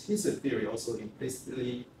his theory also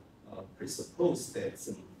implicitly presupposed that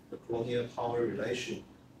the colonial power relation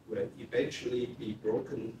will eventually be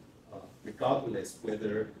broken regardless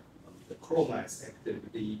whether the colonized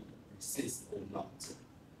activity exists or not.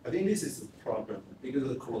 I think this is a problem because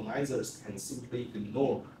the colonizers can simply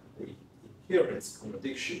ignore the inherent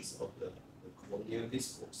contradictions of the colonial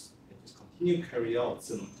discourse and just continue to carry out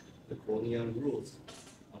the colonial rules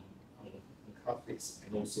on Catholics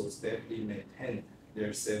and also steadily maintain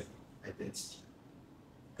their self-identity.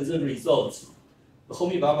 As a result, the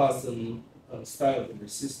Bhabha's style of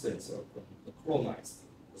resistance of the colonized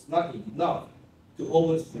was not enough to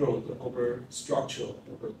overthrow the overstructure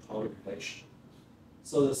of the power relation.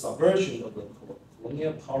 So the subversion of the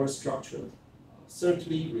colonial power structure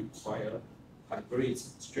certainly require hybrid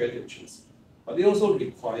strategies, but they also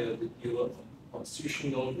require the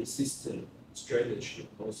oppositional resistance strategy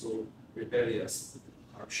and also rebellious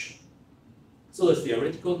action. So the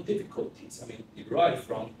theoretical difficulties, derived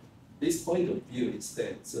from this point of view is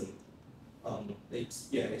that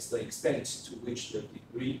it's the extent to which the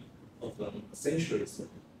degree of essentialism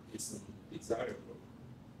is desirable.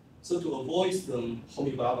 So to avoid the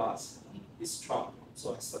Bhabha's this trap,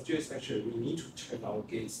 so I suggest actually we need to turn our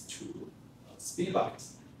gaze to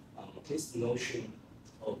Spivak's his notion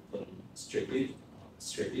of strategic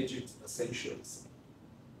essentialism.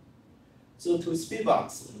 So to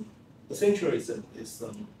Spivak, essentialism is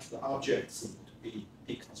the object to be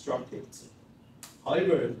deconstructed.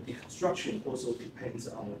 However, deconstruction also depends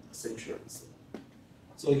on essentialism.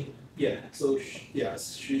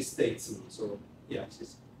 She states,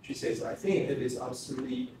 she says, I think it is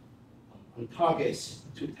absolutely on target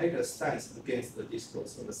to take a stance against the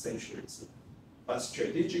discourse of essentialism, but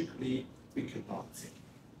strategically we cannot.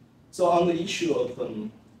 So on the issue of the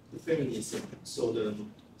feminism, so the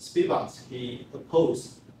Spivak, he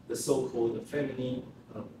opposed the so-called feminine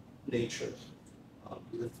nature.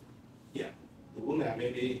 The women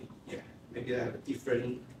maybe they have a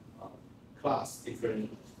different class,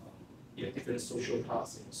 different social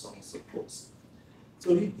class, and so on and so forth.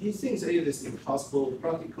 So he thinks it is impossible,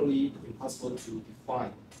 practically impossible to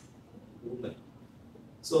define woman.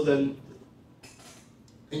 So then,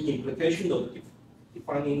 the implication of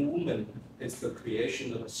defining woman is the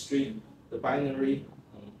creation of a strict, the binary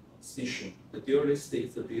position, the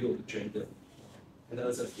dualistic view of gender. And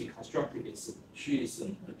as a deconstructivist, she is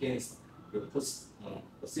against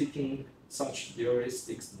positing such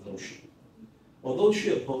dualistic notion. Although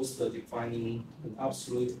she opposed the defining an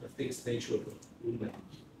absolute fixed nature of woman,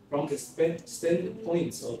 from the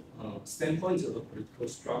standpoint of a political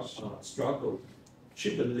struggle,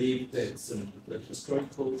 she believed that the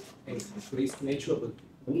historical and complete nature of a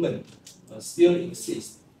woman still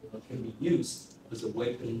exists, can be used as a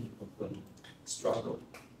weapon of struggle.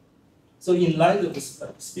 So in light of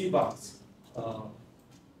Spivak's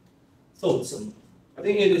thoughts, I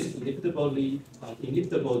think it is inevitable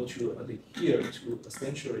to adhere to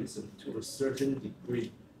essentialism to a certain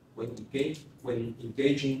degree when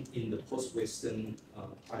engaging in the post-Western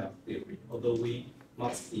higher theory, although we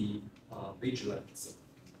must be vigilant.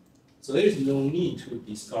 So there is no need to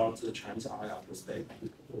discard the Chinese IR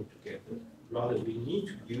perspective altogether. Rather, we need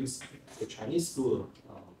to use the Chinese school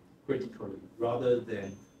critically rather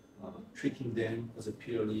than treating them as a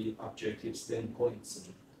purely objective standpoints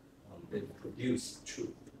that produce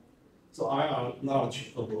truth. So IR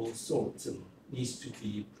knowledge of all sorts needs to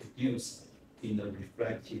be produced in a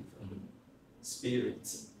reflective spirit.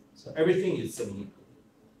 So everything is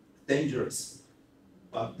dangerous,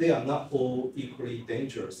 but they are not all equally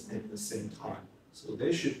dangerous at the same time. So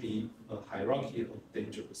there should be a hierarchy of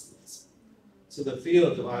dangerousness. So the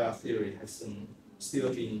field of IR theory has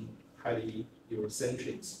still been highly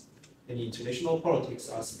Eurocentric, and international politics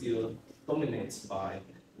are still dominated by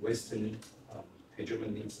Western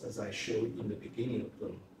hegemonies, as I showed in the beginning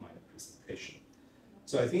of my presentation.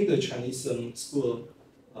 So I think the Chinese school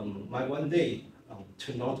might one day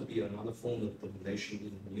turn out to be another form of domination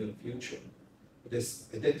in the near future. Because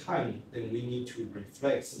at that time, then we need to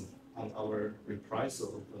reflect on our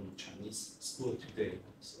reprisal of Chinese school today.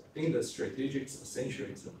 So I think the strategic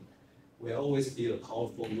essentialism will always be a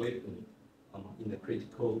powerful weapon in the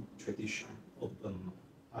critical tradition of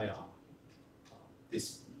IR.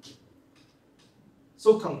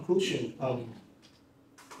 So conclusion,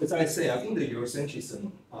 as I say, I think the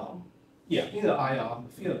Eurocentrism, in the IR,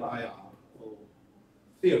 field of IR or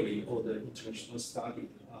theory or the international study,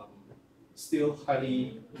 still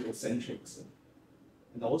highly Eurocentric.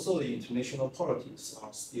 And also the international politics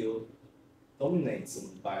are still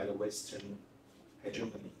dominated by the Western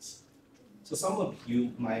hegemonies. So some of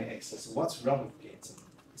you might ask, what's wrong with it?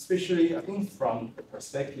 Especially, I think, from the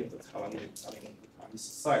perspective of the Taiwanese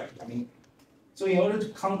society. So in order to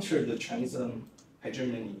counter the Chinese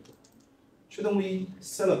hegemony, shouldn't we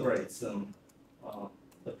celebrate the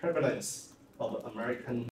prevalence of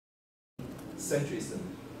American centrism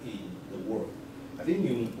in the world? I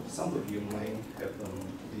think some of you might have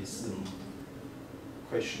these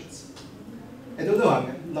questions. I don't know.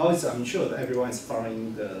 I'm sure that everyone is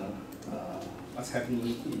following what's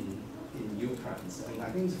happening in Ukraine. I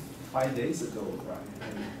think 5 days ago, right?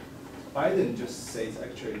 And Biden just says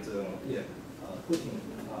actually Putin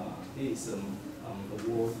is a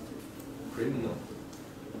war criminal.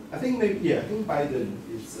 I think Biden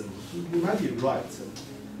is he might be right.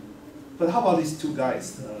 But how about these two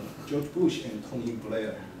guys, George Bush and Tony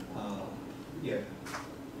Blair?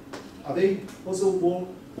 Are they also war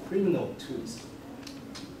criminal too?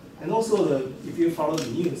 And also, if you follow the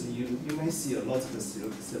news, you may see a lot of the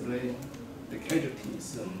civilian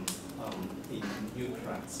casualties in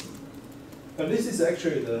Ukraine. But this is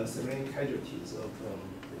actually the civilian casualties of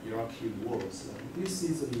the Iraqi wars. You see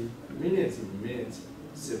the millions and millions of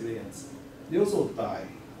civilians. They also die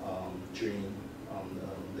during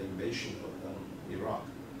the invasion of Iraq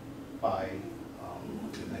by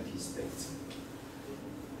the United States.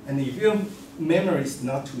 And if your memory is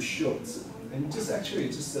not too short, and just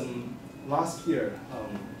last year,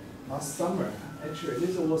 last summer, actually,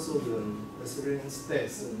 there's also the civilian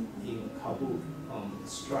deaths in Kabul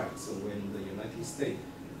strike. So when the United States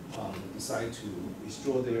decided to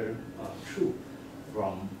withdraw their troops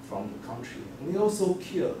from the country, and they also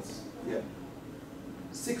killed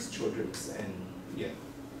 6 children and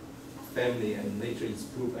family, and later it's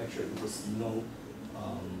proved actually there was no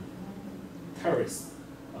terrorist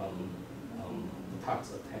attacks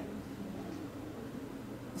attempt.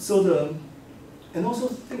 So and also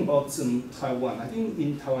think about Taiwan. I think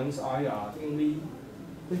in Taiwanese IR, I think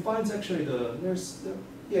we find actually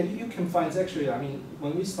you can find actually,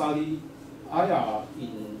 when we study IR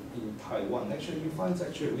in Taiwan, actually you find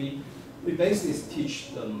actually we basically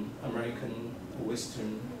teach American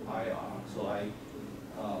Western IR. So I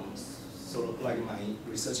sort of like my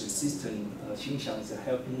research assistant, Xinxiang, is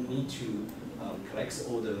helping me to collect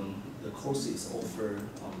all the courses offered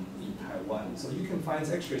in Taiwan. So you can find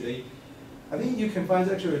actually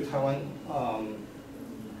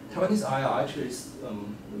Taiwanese IR actually is,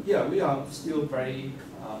 we are still very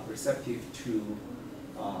receptive to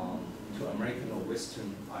American or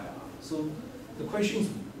Western IR. So the question is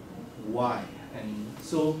why, and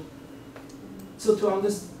so to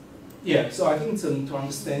understand, so I think to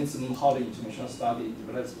understand how the international study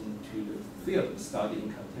develops into the field of study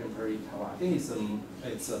in contemporary Taiwan, I think it's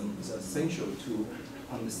essential to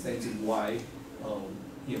understand why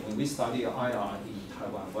when we study IR in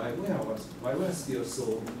Taiwan, why we are still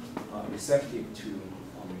so receptive to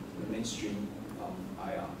the mainstream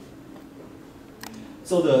IR.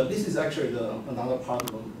 So this is actually another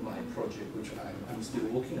part of my project, which I'm still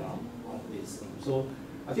working on this. So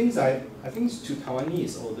I think to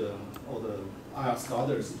Taiwanese or the IR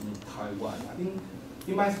scholars in Taiwan, I think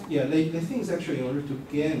you might they think actually in order to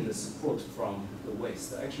gain the support from the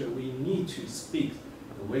West, actually we need to speak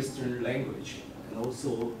the Western language, and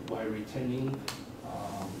also by retaining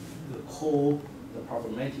the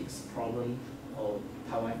problem of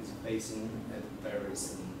Taiwan is facing at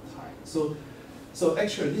various times. So So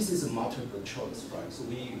actually, this is a multiple choice, right? So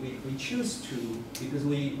we choose to, because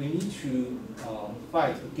we need to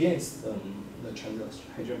fight against the Chinese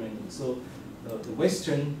hegemony. So the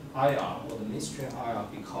Western IR or the mainstream IR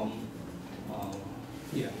become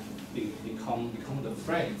become the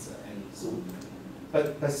friends, and so.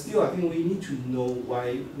 But still, I think we need to know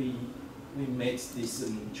why we made this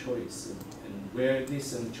choice and where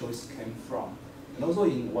this choice came from, and also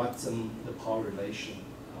in what the power relation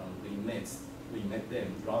we met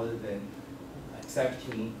them, rather than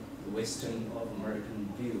accepting the Western or American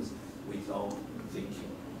views without thinking.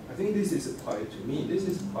 I think this is quite, to me, this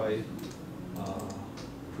is quite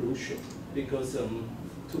crucial, because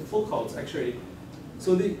to Foucault actually,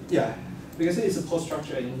 so because it's a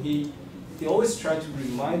post-structure, and he always tries to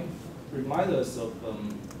remind us of,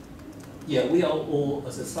 we are all,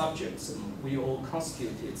 as a subjects, we are all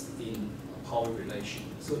constituted in a power relation.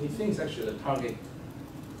 So he thinks actually the target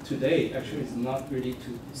today actually is not really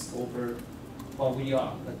to discover what we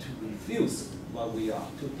are, but to refuse what we are,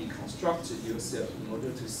 to deconstruct yourself in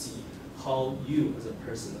order to see how you as a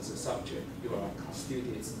person, as a subject, you are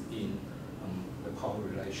constituted in the power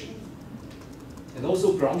relation. And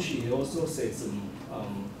also Gramsci, he also says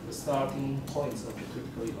the starting points of the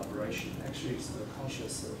critical elaboration actually is the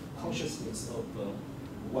consciousness of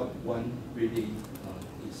what one really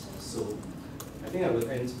is. So I think I will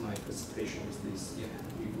end my presentation with this.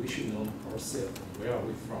 We should know ourselves, where are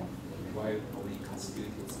we from, and why are we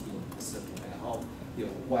constituted in a certain, and how,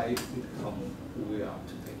 why we become who we are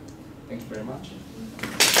today. Thank you very much.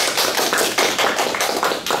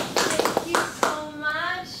 Thank you so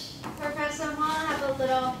much, Professor Hwang. Have a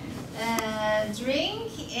little drink,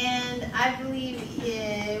 and I believe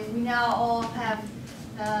we now all have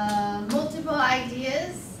multiple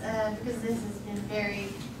ideas, because this has been very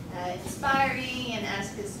inspiring and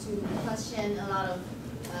asked us to question a lot of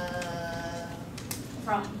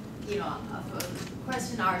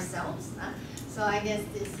question ourselves. So I guess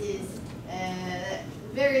this is a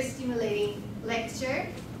very stimulating lecture,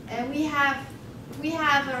 and we have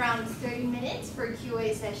around 30 minutes for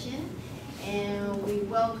Q&A session, and we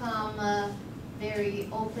welcome a very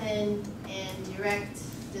open and direct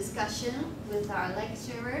discussion with our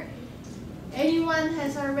lecturer. Anyone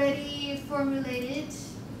has already formulated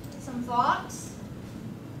some thoughts?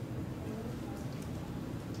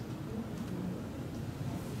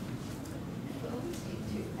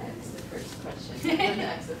 Ask the first question. I'm going to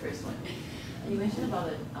ask the first one. You mentioned about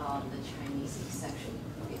the Chinese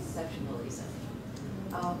exceptionalism.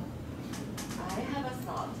 I have a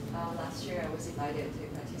thought. Last year, I was invited to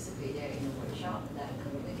participate in a workshop that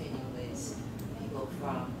communicating with people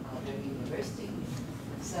from the university.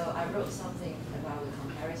 So I wrote something about the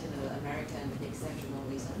comparison of American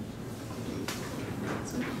exceptionalism.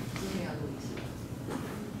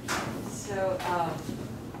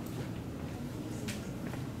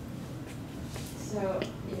 So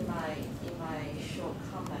in my short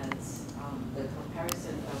comments, the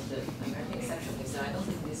comparison of the American exceptionalism, I don't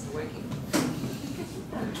think this is working.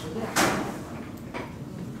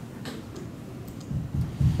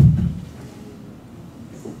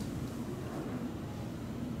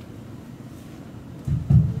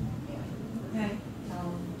 Okay.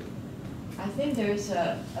 I think there's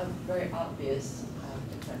a very obvious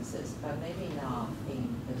differences, but maybe not in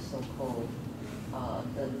the so-called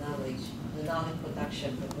the knowledge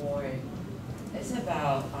production, but more it's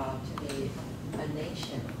about to be a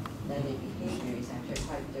nation that the behavior is actually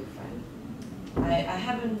quite different. I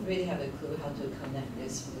haven't really had a clue how to connect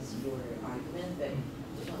this with your argument, but I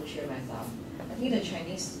just want to share my thought. I think the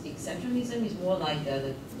Chinese exceptionalism is more like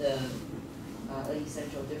the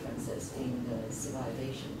essential differences in the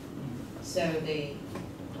civilization. So the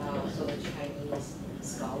Chinese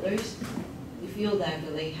scholars, we feel that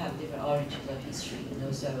they have different origins of history and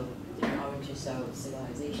also different origins of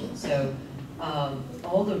civilization. So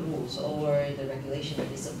all the rules or the regulation of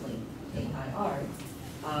discipline in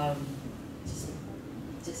IR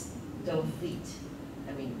just don't fit.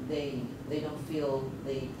 I mean, they don't feel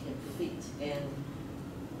they can fit,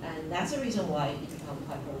 and that's the reason why it becomes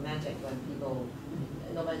quite problematic when people,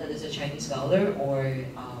 no matter it's a Chinese scholar or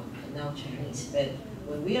non-Chinese, but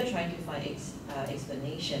when we are trying to find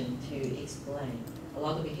explanation to explain a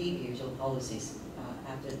lot of behaviors or policies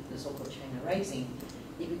after the so-called China Rising,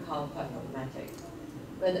 it becomes quite problematic.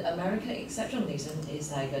 But American exceptionalism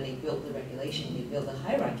is like they build the regulation, they build the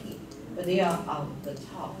hierarchy, but they are on the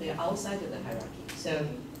top, they are outside of the hierarchy. So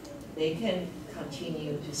they can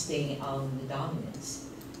continue to stay on the dominance.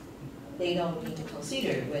 They don't need to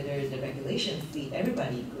consider whether the regulation fit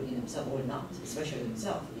everybody, including themselves or not, especially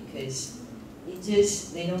themselves, because It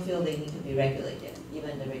just, they don't feel they need to be regulated,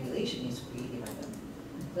 even the regulation is created by them.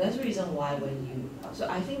 So that's the reason why when you, so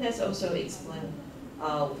I think that's also explained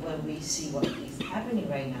when we see what is happening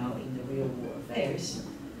right now in the real world affairs,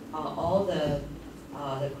 all the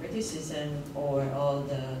criticism or all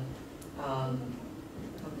the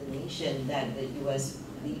condemnation that the US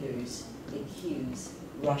leaders accuse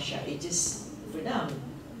Russia, it just, for them,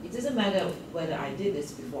 it doesn't matter whether I did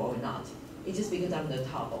this before or not. It's just because I'm the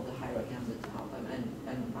top of the hierarchy, I'm the top, and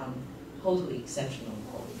I'm totally exceptional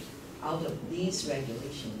out of these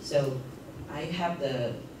regulations. So I have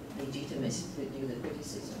the legitimacy to do the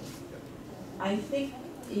criticism. I think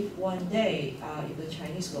if one day, if the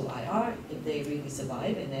Chinese go IR, if they really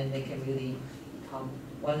survive, and then they can really become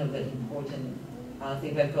one of the important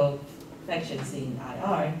theoretical factions in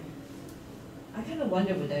IR, I kind of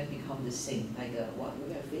wonder would that become the same, like what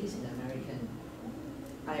we are facing American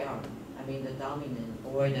IR. I mean, the dominant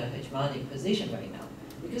or the hegemonic position right now.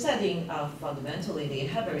 Because I think fundamentally they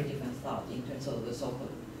have very different thought in terms of the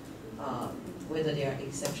so-called, whether they are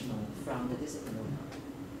exceptional from the discipline or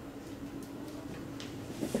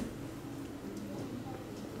not.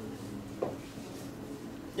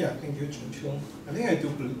 Yeah, thank you, Chen Chung. I think I do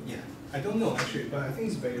believe, yeah, I don't know actually, but I think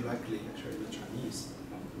it's very likely actually the Chinese,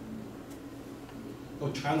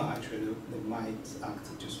 or China actually, they might act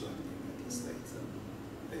just like the United States.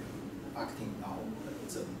 They're acting now,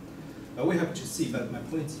 but we have to see. But my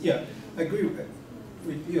point is, yeah, I agree with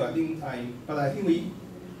you. I think I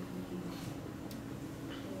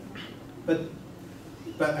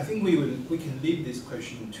think we can leave this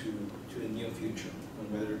question to the near future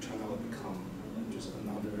on whether China will become just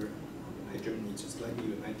another hegemony, just like the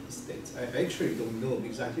United States. I actually don't know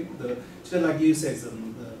exactly. Just like you said,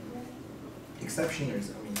 the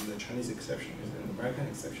exceptioners, I mean the Chinese exceptioners and the American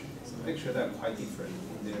exceptioners, actually they're quite different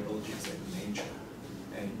in their logics and nature.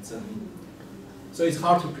 And so it's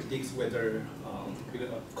hard to predict whether,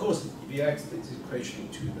 because of course, if you ask this question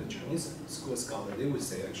to the Chinese school scholar, they would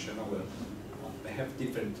say actually China will behave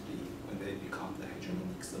differently when they become the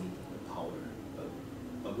hegemonic power.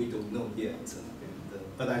 But we don't know yet.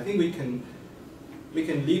 But I think we can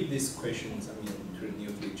leave these questions, I mean, to the near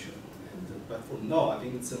future. But for now, I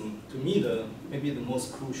think it's, to me, maybe the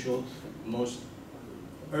most crucial, most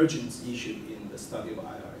urgent issue in the study of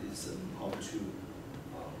IR is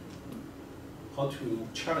how to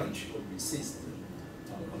challenge or resist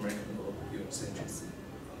American or Eurocentrism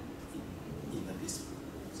in the dispute.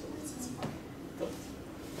 So this is my thought.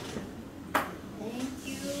 Thank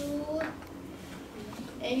you.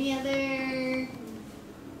 Any other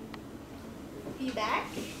feedback,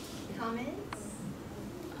 comments?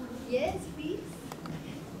 Yes, please.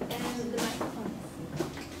 And the microphone.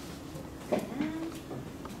 I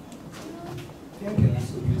can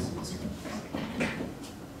also use this.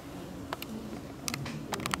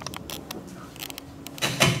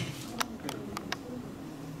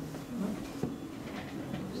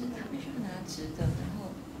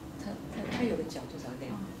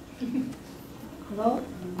 Hello.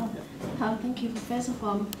 Thank you, Professor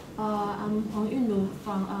Huang. I'm Huang Yunlu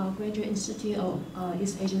from Graduate Institute of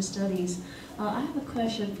East Asian Studies. I have a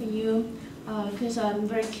question for you because I'm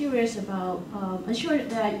very curious about. I'm sure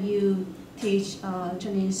that you teach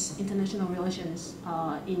Chinese international relations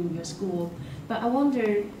in your school, but I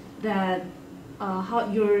wonder that how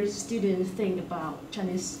your students think about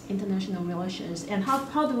Chinese international relations, and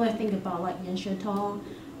how do I think about like Yan Xuetong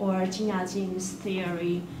or Qin Yajing's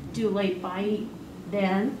theory? Do they buy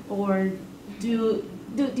them, or do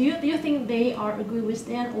you think they are agree with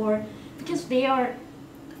them, or because they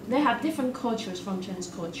have different cultures from Chinese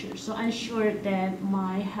culture, so I'm sure they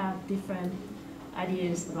might have different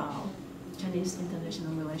ideas about Chinese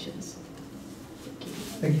international relations.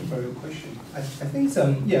 Thank you for your question. I think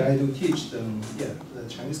yeah, I do teach the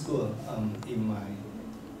Chinese school in my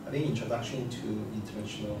introduction to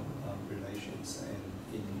international relations and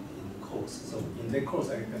in course. So in that course,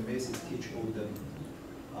 I basically teach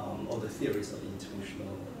all the theories of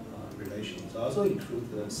international relations. I also include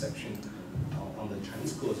the section on the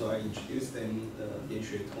Chinese school. So I introduced them the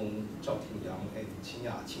Yih-Jye Hwang, Zhao Tingyang, and Qin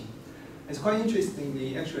Yajing. It's quite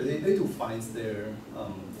interestingly, actually, they do find their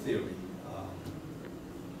theory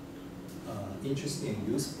interesting and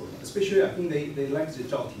useful. Especially, I think they like the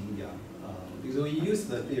Zhao Tingyang because we use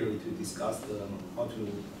the theory to discuss how to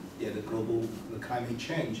the climate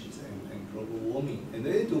change and global warming, and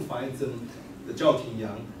they do find the Zhao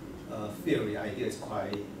Tingyang theory idea is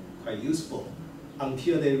quite useful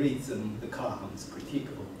until they read the Callahan's critique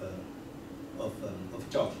of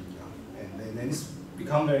Zhao Tingyang, and then it's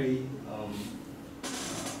become very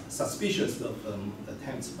suspicious of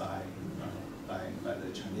attempts by by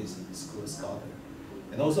the Chinese school scholar.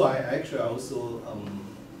 And also, I also,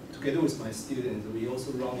 together with my students, we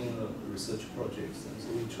also running a research project. And so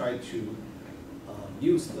we try to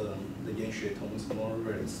use the Yih-Jye Hwang's moral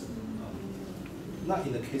realism, not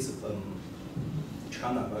in the case of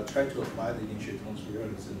China, but try to apply the Yih-Jye Hwang's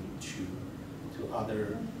realism to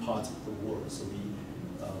other parts of the world. So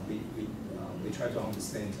we try to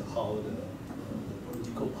understand how the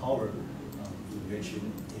political power in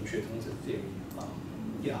Yih-Jye Hwang's theory,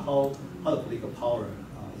 how the political power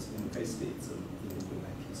is manifested in the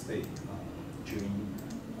United States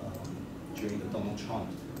during the Donald Trump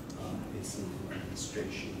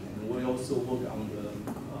administration. And we also work on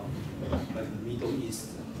the Middle East.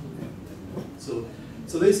 So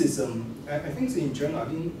this is I think in general, I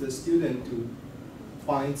think the student to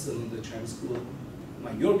find the Chinese school,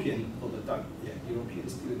 my European or the European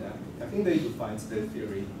student, I think they do find their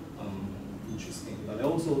theory interesting, but they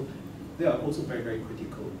are also very, very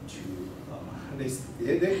critical to.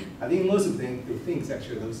 I think most of them think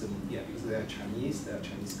actually those because they are Chinese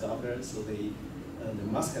scholars, so they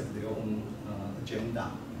must have their own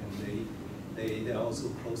agenda, and they are also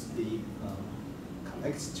closely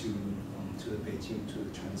connected to the Beijing, to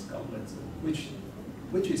the Chinese government, which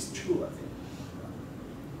is true, I think.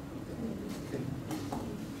 Okay.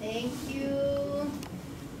 Thank you.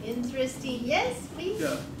 Interesting. Yes, please.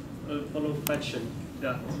 Yeah, a follow-up question.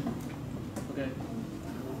 Yeah. Okay.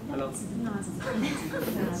 Hello.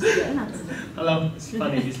 Hello. It's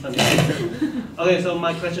funny. Okay, so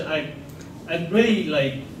my question, I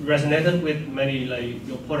really resonated with many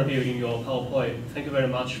your point of view in your PowerPoint. Thank you very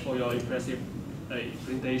much for your impressive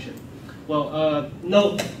presentation. Well,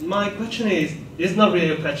 no, my question is not really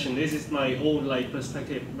a question. This is my own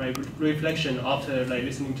perspective, my reflection after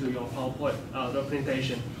listening to your PowerPoint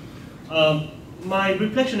presentation. My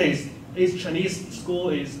reflection is Chinese school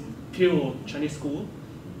is pure Chinese school,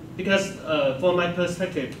 because from my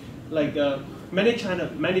perspective, many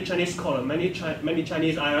Chinese scholars, many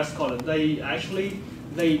Chinese IR scholars, they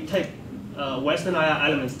take Western IR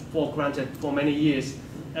elements for granted for many years,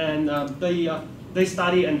 and they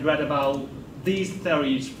study and read about these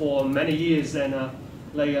theories for many years, and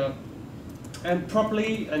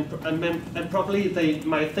properly they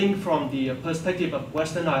might think from the perspective of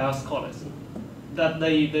Western IR scholars that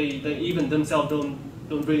they even themselves don't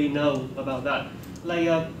really know about that.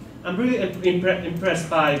 I'm really impressed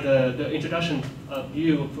by the introduction of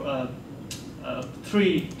you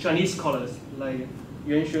three Chinese scholars like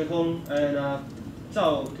Yih-Jye Hwang and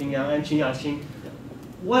Zhao Pingyang and Qin Yaqing.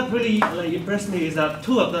 What really impressed me is that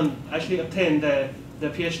two of them actually obtained the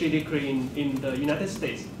PhD degree in the United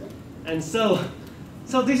States, and so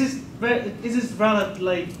this is rather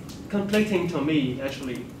conflicting to me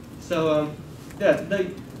actually. So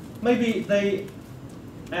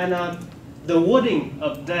the wording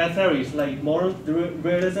of their theories like moral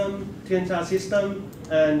realism, Tianxia system,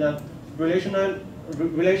 and relational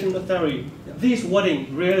theory. These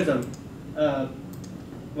wording realism.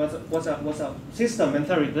 What's up? System and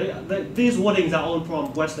theory. These wordings are all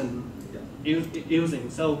from Western using.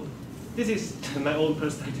 So this is my own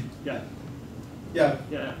perspective. Yeah.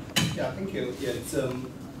 Thank you.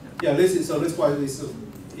 This is that's why this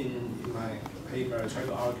in my paper I try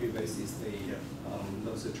to argue basically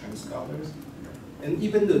those Chinese scholars, and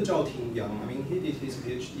even the Zhao Pingyang. I mean, he did his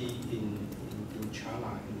PhD in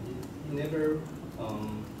China, and he never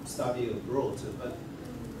studied abroad,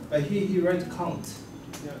 but he read Kant.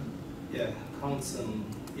 Kant,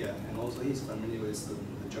 and also he's familiar with the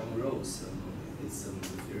John Rawls, his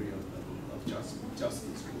theory of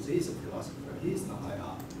justice, because he's a philosopher, he's not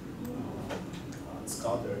a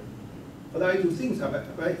scholar. But I do think that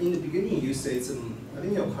in the beginning you said, I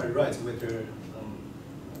think you're quite right, whether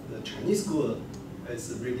the Chinese school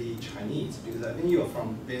is really Chinese, because I think you're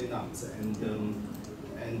from Vietnam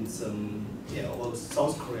or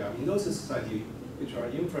South Korea. I mean, those societies which are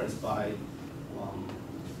influenced by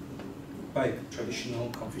traditional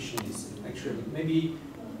Confucianism. Actually, maybe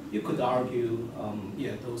you could argue,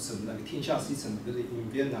 those like Tianxia system, because in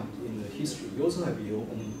Vietnam, in the history, you also have your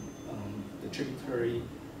own the tributary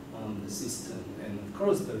system, and of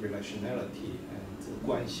course the relationality and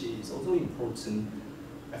guanxi is also important.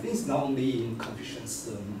 I think it's not only in Confucian's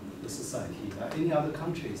the society, but any other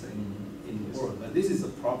countries in the world. But this is a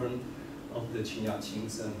problem of the Qin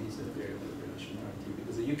Yaqing's his theory of relationality,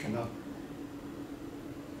 because you cannot.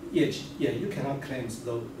 You cannot claim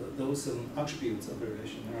those attributes of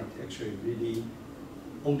relationality actually really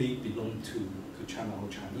only belong to China or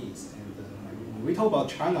Chinese. And when we talk about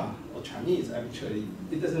China or Chinese, actually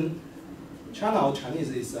it doesn't. China or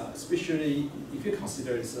Chinese is especially if you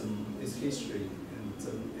consider its history, and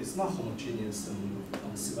it's not homogeneous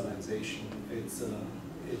civilization. It's the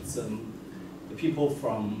people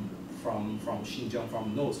from Xinjiang,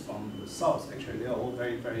 from north, from the south. Actually, they are all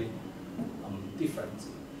very different.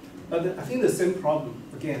 But I think the same problem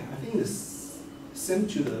again. I think it's same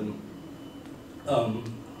to the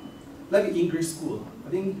like English school. I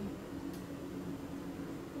think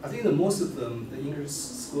the most of them, the English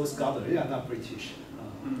school scholars, they are not British.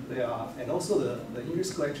 They are, and also the English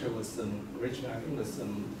school actually was originally, I think was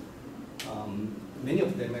many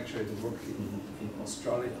of them actually worked in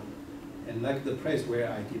Australia. And like the place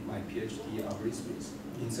where I did my PhD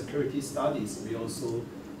in security studies, we also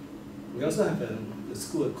have a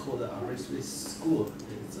school called the Ariswis School.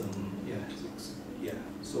 It's,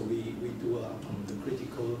 so we do the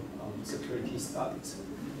critical security studies.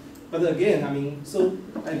 But again, I mean, so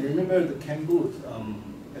I remember the Ken Booth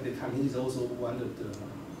at the time. He's also one of the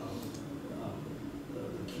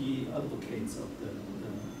key advocates of the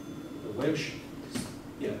Welsh.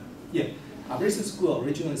 Ariswis School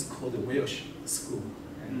originally is called the Welsh School,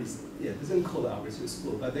 and it isn't called the Ariswis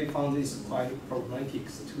School. But they found this quite problematic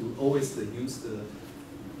to always use the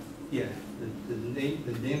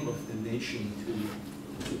name of the nation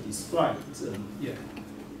to describe.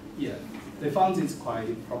 They found it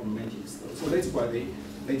quite problematic. So that's why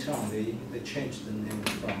later on they changed the name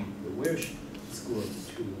from the Welsh School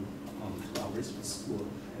to Ariswis School.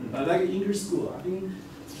 But like English school, I think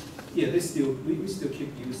we still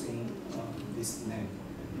keep using this name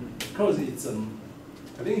because it's I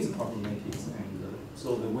think it's problematic, and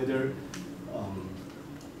so the whether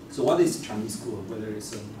so what is Chinese school? Whether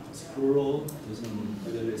it's plural,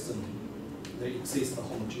 whether it's there exists a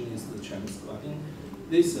homogeneous Chinese school. I think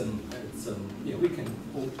this we can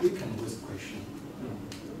always question.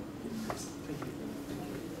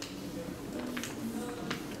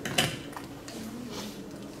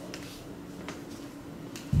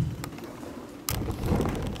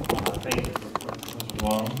 Thank you, Professor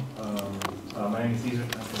Hwang. My name is Yih-Jye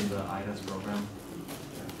Hwang from the IDAS program.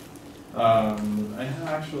 I have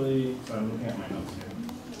actually, so I'm looking at my notes here.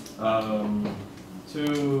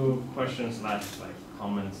 Two questions /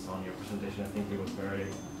 comments on your presentation. I think it was very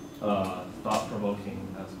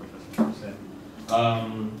thought-provoking, as Professor said.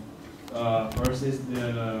 First is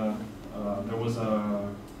there was a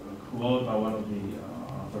quote by one of the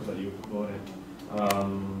authors that you quoted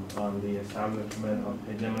on the establishment of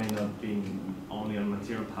hegemony not being only on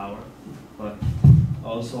material power, but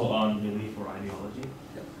also on belief or ideology.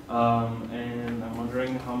 And I'm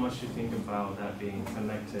wondering how much you think about that being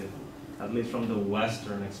connected, at least from the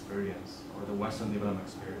Western experience or the Western development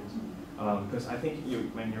experience. Because I think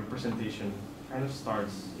when your presentation kind of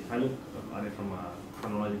starts, if I look at it from a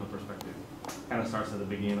chronological perspective, kind of starts at the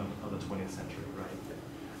beginning of the 20th century, right?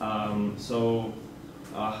 So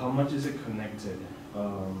how much is it connected,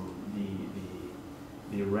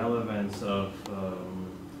 the relevance of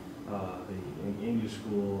the English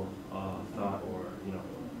school thought, or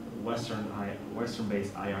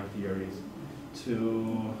Western-based IR theories,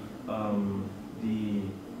 to the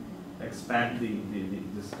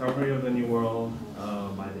discovery of the New World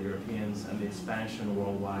by the Europeans and the expansion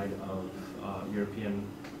worldwide of European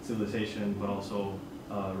civilization, but also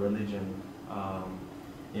religion,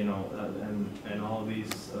 and all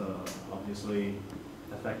these obviously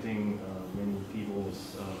affecting many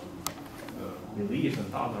people's beliefs and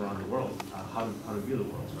thoughts around the world, how to view the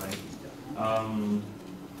world, right?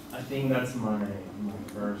 I think that's my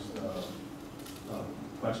first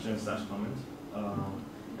question / comment.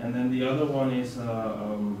 And then the other one is,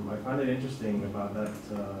 I find it interesting about that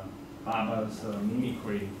Bhabha's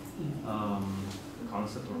mimicry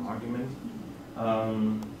concept or argument.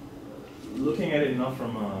 Looking at it not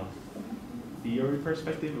from a theory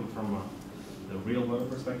perspective, but from the real world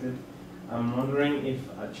perspective, I'm wondering if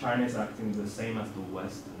China is acting the same as the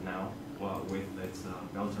West now, with its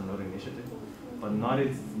Belt and Road Initiative, but not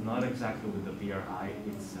exactly with the BRI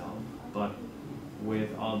itself, but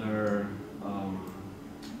with other,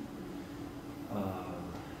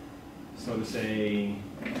 so to say,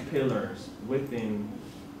 pillars within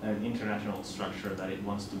an international structure that it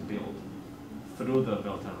wants to build through the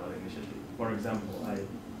Belt and Road Initiative. For example, and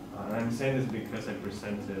I'm saying this because I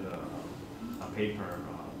presented a paper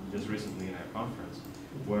just recently in a conference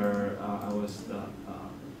where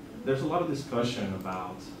there's a lot of discussion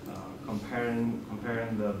about comparing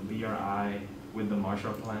the BRI with the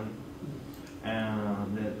Marshall Plan,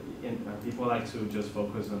 and people like to just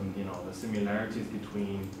focus on the similarities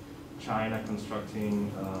between China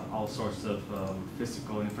constructing all sorts of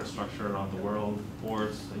physical infrastructure around the world,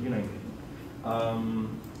 ports, you name it.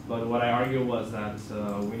 But what I argue was that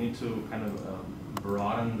we need to kind of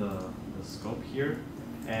broaden the scope here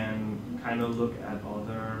and kind of look at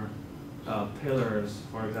other pillars,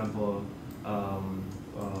 for example,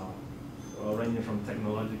 ranging from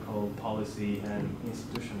technological, policy, and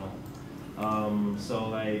institutional. So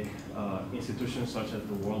like institutions such as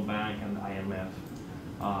the World Bank and the IMF,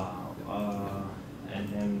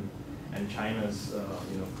 and China's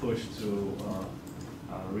push to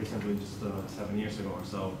recently, just 7 years ago or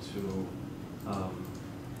so, to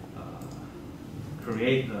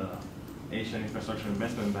create the Asian Infrastructure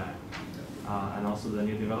Investment Bank, and also the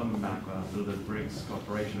New Development Bank through the BRICS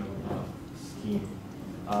Cooperation scheme.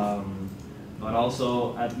 But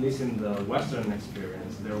also, at least in the Western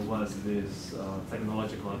experience, there was this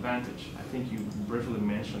technological advantage. I think you briefly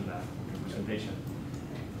mentioned that in your presentation.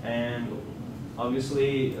 And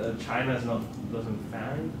obviously, China is not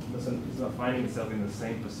finding itself in the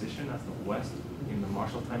same position as the West in the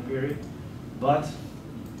Marshall time period. But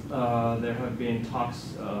there have been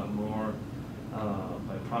talks more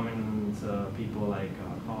by prominent people like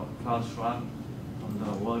Klaus Schwab on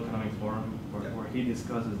the World Economic Forum, where he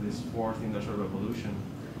discusses this fourth industrial revolution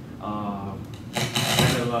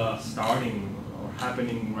kind of starting or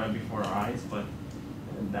happening right before our eyes. But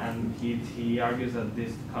then he argues that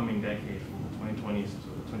this coming decade, from the 2020s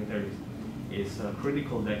to the 2030s, is a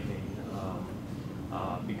critical decade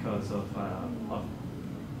because of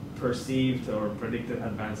perceived or predicted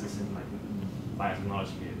advances in like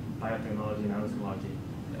biotechnology, nanotechnology,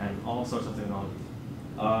 and all sorts of technologies.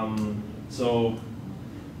 So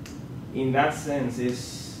in that sense,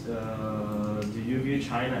 do you view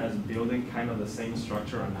China as building kind of the same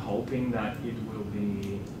structure and hoping that it will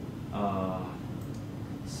be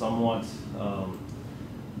somewhat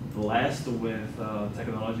blessed with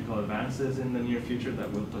technological advances in the near future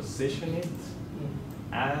that will position it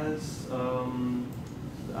as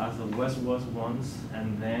the West was once,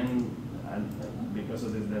 and then because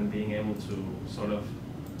of this, then being able to sort of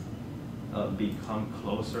become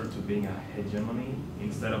closer to being a hegemony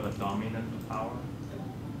instead of a dominant power?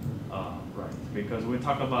 Right, because we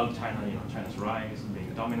talk about China, China's rise,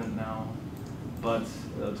 being dominant now, but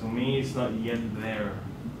to me, it's not yet there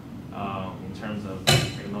in terms of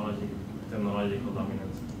technological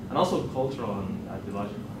dominance, and also cultural and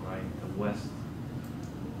ideological. Right, the West.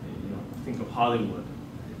 Think of Hollywood.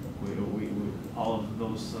 We all of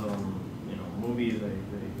those movies, they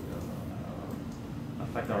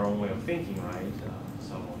affect our own way of thinking, right?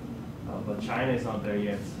 But China is not there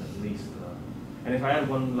yet, at least. And if I add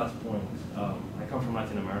one last point, I come from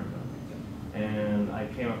Latin America, and I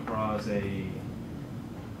came across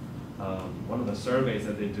one of the surveys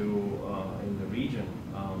that they do in the region,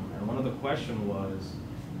 and one of the questions was,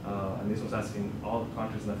 and this was asking all the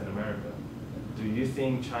countries in Latin America, do you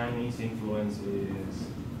think Chinese influence is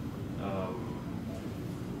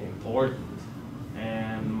important?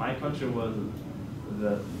 And my country was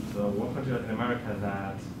the one country in Latin America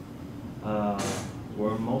that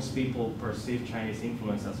where most people perceive Chinese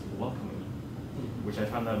influence as welcoming, which I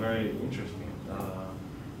found that very interesting.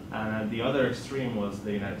 And at the other extreme was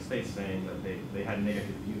the United States, saying that they had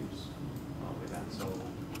negative views with that. So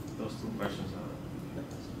those two questions are,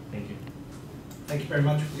 thank you. Thank you very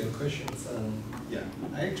much for your questions. Yeah,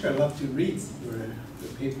 I actually love to read the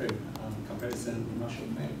paper comparison with Marshall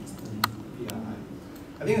Plans.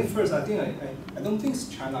 I think at first, I don't think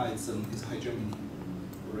China is hegemony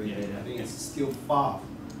already. Yeah. I think it's still far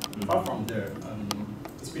from there.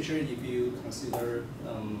 Especially if you consider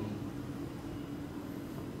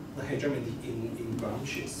the hegemony in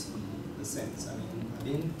branches, in the sense. I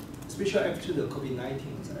think especially after the COVID-19,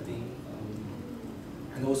 I think.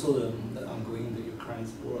 And also the ongoing Ukraine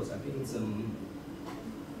wars. I think it's I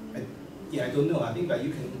don't know. I think that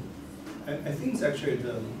you can. I think it's actually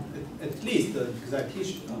at least because I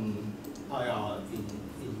teach IR in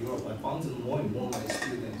Europe, I found more and more my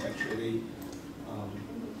students actually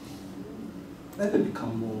they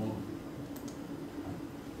become more.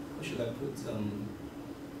 What should I put?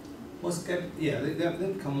 More skeptical. Yeah, they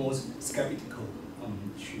become more skeptical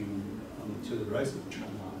to the rise of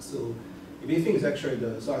China. So. If you think it's actually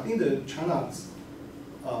so I think the China's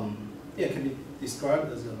can be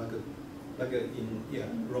described as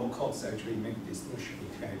raw costs actually make a distinction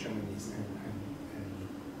between hegemonies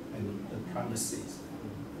and the primacies.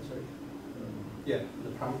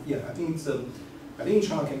 I think it's I think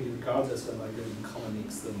China can be regarded as like an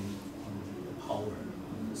economics power,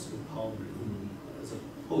 the power as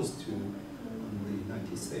opposed to the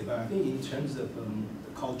United States. But I think in terms of the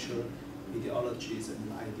culture, ideologies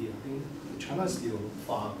and ideas, I think China is still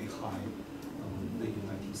far behind the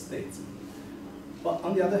United States. But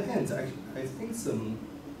on the other hand, I think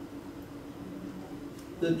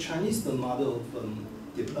the Chinese model of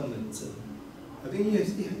development I think yes,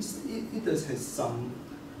 it does have some.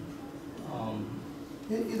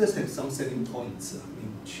 It does have some selling points. I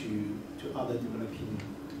mean, to other developing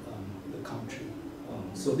the country.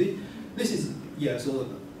 So this is So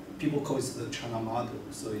people call it the China model.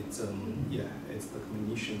 So it's it's the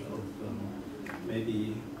combination of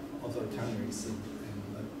maybe authoritarianism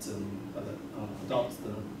but adopts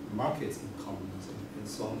the markets economies and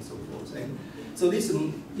so on and so forth. And so this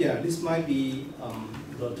might be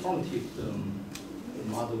the alternative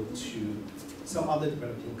model to some other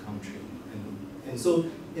developing country. And so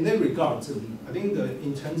in that regard, I think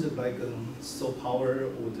in terms of like soft power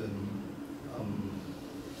or the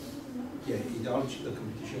ideology, the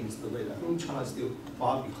competition is the way. I think China is still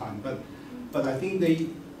far behind, but I think they,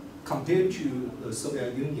 compared to the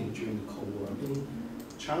Soviet Union during the Cold War, I think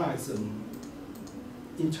China is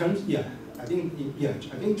in terms, I think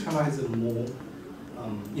China has a more,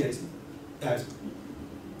 it's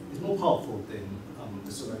more powerful than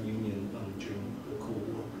the Soviet Union during the Cold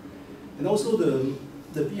War, and also the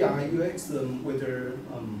BRI-UX,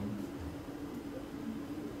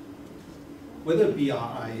 whether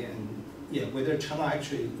BRI and whether China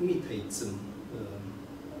actually imitates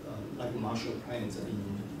like Marshall Plans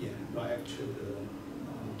right after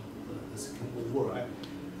the Second World War.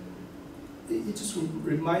 It just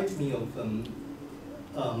reminds me of I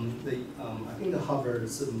think the Harvard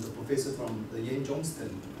the professor from the Yale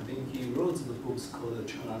Johnston. I think he wrote the books called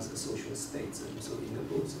China's Social States. And so in the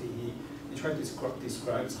books he tried to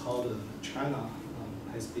describes how China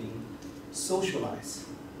has been socialized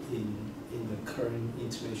in the current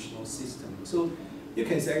international system. So you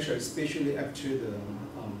can say actually, especially after the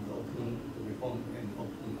reform and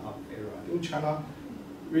opening up era, I think China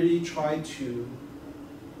really tried to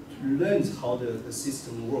learn how the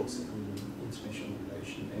system works in international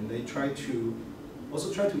relation, and they try to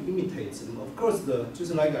imitate them. Of course,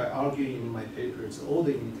 just like I argue in my papers, all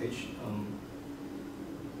the imitation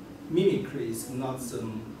mimicry is not the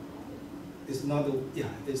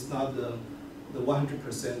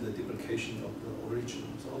 100% the duplication of the original.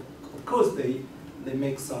 So of course they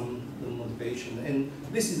make some motivation, and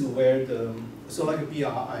this is where like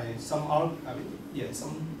BRI, some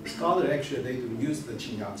scholar actually they do use the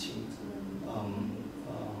Qin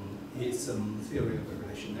his theory of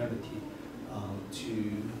relationality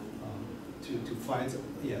to find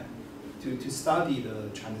to study the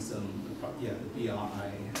Chinese the BRI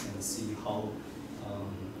and see how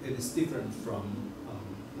it is different from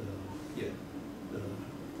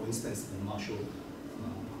for instance the Marshall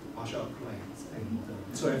Plans. And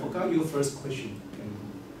so I forgot your first question.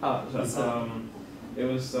 It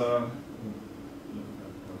was so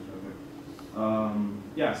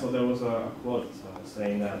there was a quote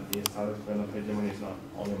saying that the establishment of hegemony is not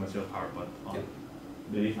only material power but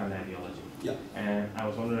belief and ideology. Yeah. And I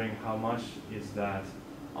was wondering how much is that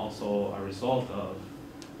also a result of,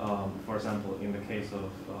 for example, in the case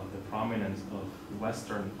of the prominence of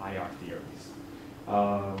Western IR theories,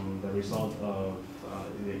 the result of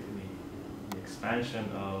the expansion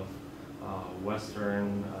of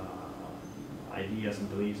Western ideas and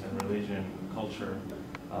beliefs and religion, culture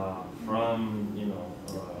from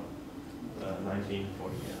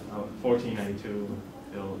 1492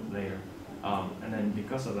 till later, and then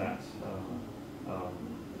because of that,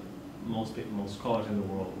 most scholars in the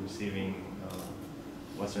world receiving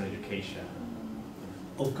Western education.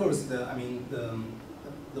 Of course, the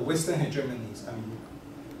Western hegemonies,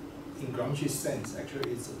 in Gramsci's sense,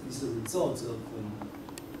 actually, it's a result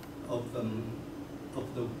of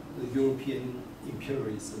the European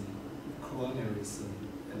imperialism, colonialism,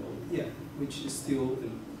 and all, which is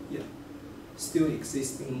still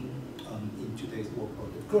existing in today's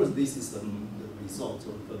world. Of course, this is the result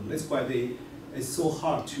of that's why it's so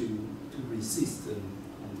hard to resist the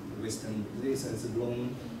Western. This has a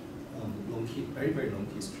very long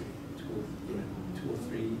history, 2 or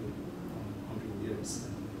 300 years.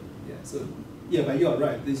 But you are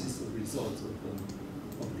right. This is the result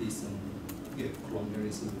of this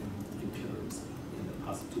colonialism and imperialism in the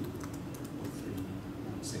past 2 or 3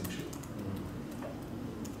 centuries.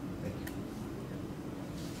 Thank you.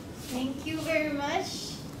 Thank you very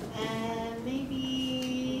much.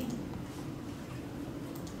 Maybe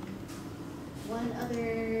one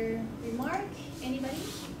other remark? Anybody?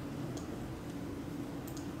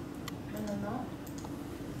 No.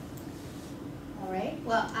 All right.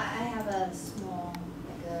 Well, I have a small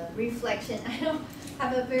reflection. I don't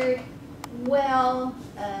have a very well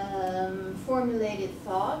formulated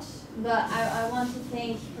thought, but I want to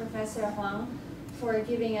thank Professor Hwang for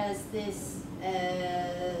giving us this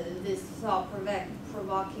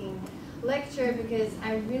thought-provoking lecture, because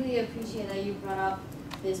I really appreciate that you brought up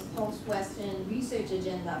this post-Western research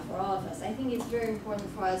agenda for all of us. I think it's very important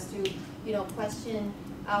for us to, question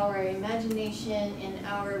our imagination and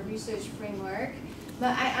our research framework.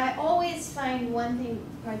 But I always find one thing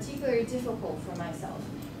particularly difficult for myself.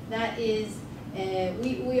 That is,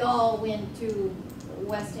 we all went to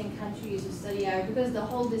Western countries to study art because the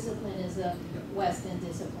whole discipline is a Western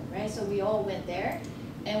discipline, right? So we all went there,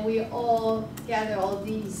 and we all gather all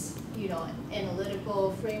these,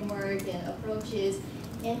 analytical framework and approaches,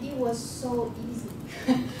 and it was so easy.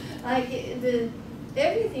 Like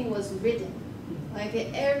everything was written. Like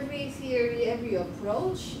every theory, every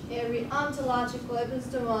approach, every ontological,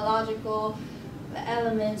 epistemological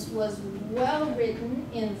elements was well written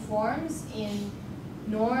in forms, in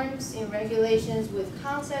norms, in regulations, with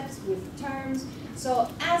concepts, with terms. So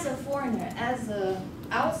as a foreigner, as an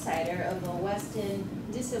outsider of a Western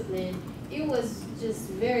discipline, it was just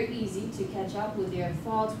very easy to catch up with their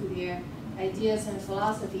thoughts, with their ideas and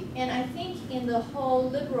philosophy. And I think in the whole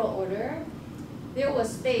liberal order, there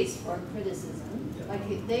was space for criticism.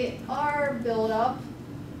 Like they are built up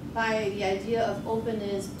by the idea of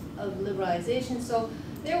openness, of liberalization. So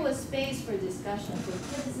there was space for discussion, for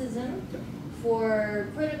criticism, for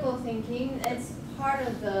critical thinking. It's part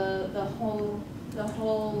of the whole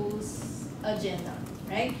agenda,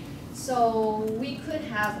 right? So we could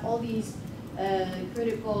have all these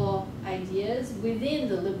critical ideas within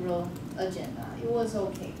the liberal agenda. It was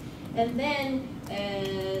okay. And then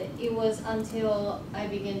it was until I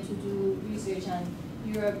began to do research on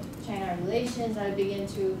Europe-China relations, I began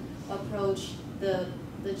to approach the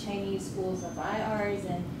Chinese schools of fine arts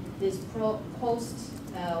and this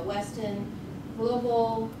post-Western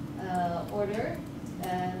global order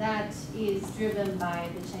that is driven by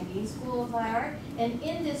the Chinese School of Fine Art. And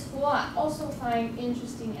in this school, I also find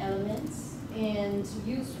interesting elements and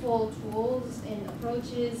useful tools and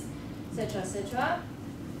approaches, etc., etc.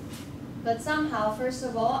 But somehow, first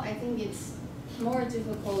of all, I think it's more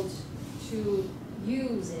difficult to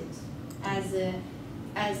use it as a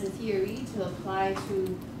theory to apply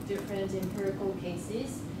to different empirical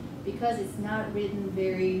cases because it's not written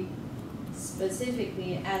very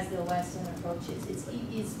specifically as the Western approaches.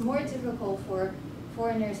 It's more difficult for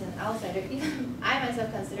foreigners and outsiders. Even I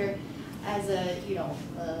myself consider as a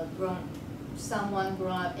someone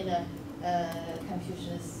grown up in a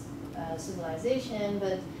Confucius civilization,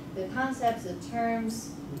 but the concepts, the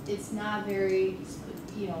terms, it's not very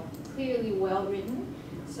clearly well written.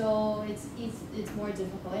 So it's more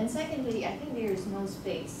difficult. And secondly, I think there is no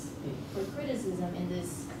space for criticism in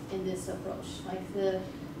this approach. Like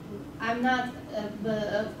I'm not, but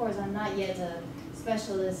of course I'm not yet a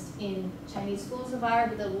specialist in Chinese schools of art.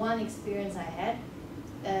 But the one experience I had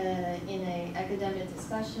in an academic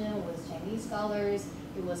discussion with Chinese scholars,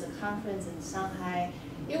 it was a conference in Shanghai.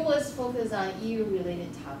 It was focused on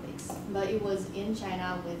EU-related topics, but it was in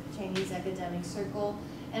China with Chinese academic circle,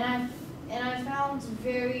 and I found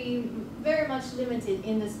very much limited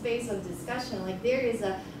in the space of discussion. Like there is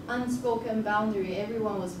a unspoken boundary.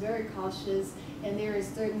 Everyone was very cautious, and there are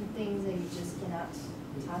certain things that you just cannot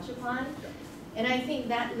touch upon. And I think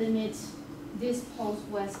that limits this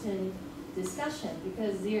post-Western discussion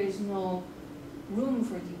because there is no room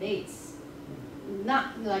for debates.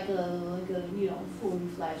 Not like a fully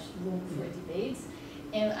fledged room for debates.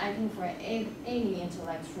 And I think for any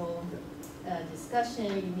intellectual discussion,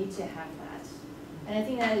 you need to have that. And I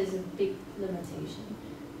think that is a big limitation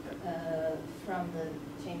from the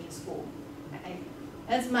Chinese school.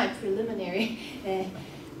 That's my preliminary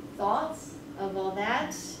thoughts of all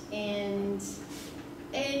that. And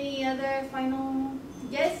any other final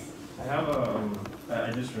guess? I have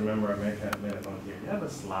I just remember I made a note here. You have a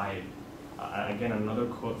slide. Again, another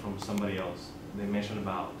quote from somebody else. They mentioned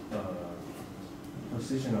about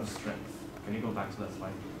position of strength. Can you go back to that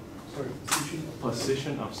slide? Sorry,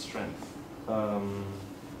 position of strength. It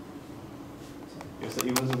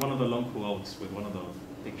was one of the long quotes with one of the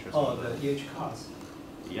pictures. Oh, the Yih-Jye Hwang.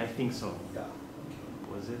 Yeah, I think so. Yeah.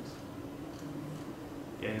 Was it?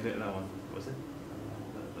 Yeah, that one. Was it?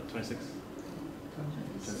 The 26?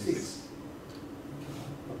 26.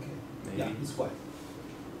 Okay. Maybe. Yeah, it's white.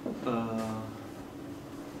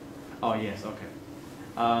 Oh yes, okay.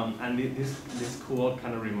 And this quote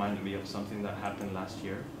kind of reminded me of something that happened last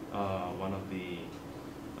year. One of the,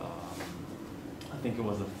 I think it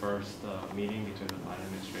was the first meeting between the Leiden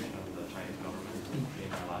administration and the Chinese government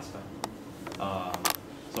in Alaska.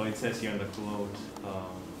 So it says here in the quote,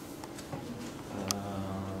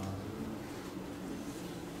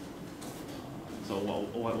 so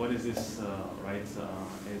what is this, right?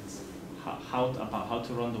 It's how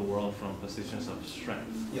to run the world from positions of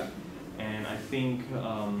strength. Yeah. And I think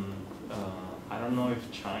I don't know if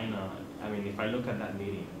China, I mean, if I look at that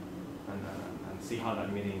meeting and see how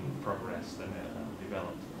that meeting progressed and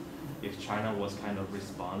developed, if China was kind of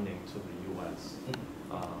responding to the US,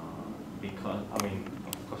 because, I mean,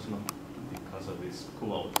 of course not because of this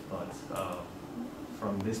quote, but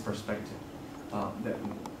from this perspective, that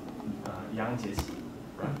Yih-Jye,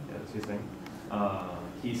 right, that's his name,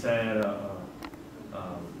 he said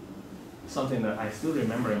something that I still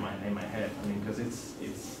remember in my head. I mean, because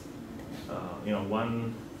it's you know,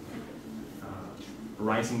 one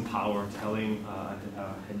rising power telling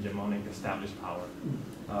hegemonic established power,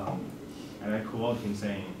 and I quote him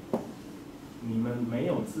saying, 你们没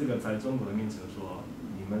有资格在中国的面前说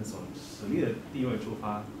你们从实力的地位出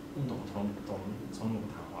发总统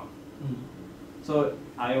谈话。So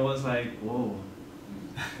I was like, whoa.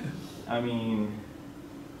 I mean,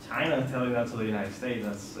 China telling that to the United States,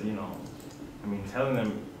 that's, you know, I mean, telling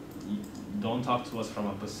them, don't talk to us from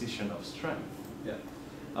a position of strength. Yeah.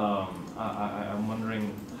 I'm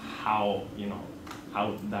wondering how, you know,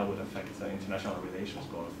 how that would affect international relations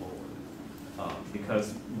going forward.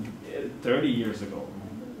 Because 30 years ago,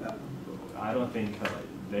 I don't think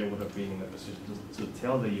they would have been in a position to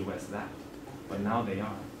tell the US that, but now they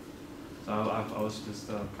are. So I was just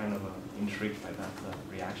kind of intrigued by that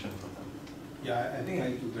reaction from them. Yeah, I think I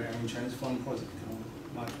agree. I mean, Chinese foreign policy become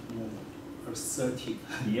much more assertive.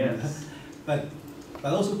 Yes. but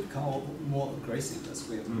also become more aggressive as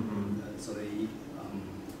well. So they,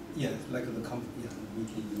 like the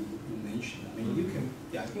meeting you mentioned. I mean, you can,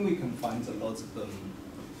 I think we can find a lot of them,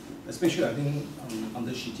 especially I think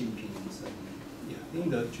under Xi Jinping. I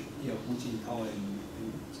think that Hu Jintao and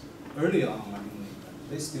early on, I mean,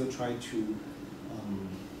 they still try to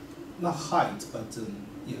not hide, but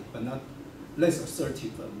not less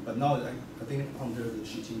assertive. But now I think under the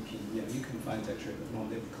Xi Jinping, you can find actually that now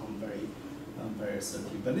they become very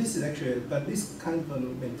assertive. But this is actually, this kind of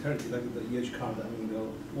mentality, like the Yih-Jye Hwang, I mean, the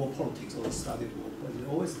war politics or studied war politics,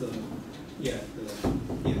 always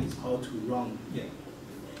it's how to run,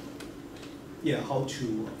 how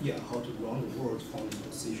to run the world from the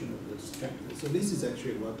position of the strength. So this is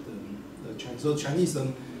actually what the Chinese. So Chinese,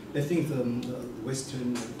 I think the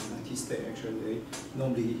Western United States actually they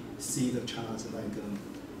normally see the China as like the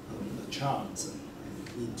child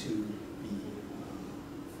and need to be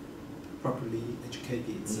properly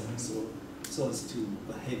educated, so as to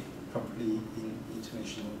behave properly in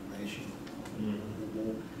international relations, in a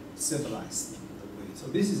more civilized way. So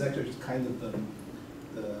this is actually kind of the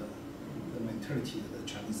mentality that the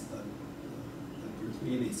Chinese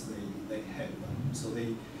leaders they have.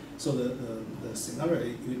 So the scenario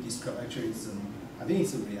you describe actually is I think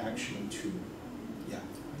it's a reaction to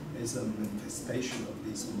it's a manifestation of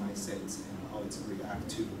these mindsets and how it's react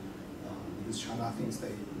to because China thinks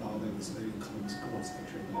now that it's very economic growth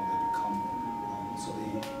actually now they become so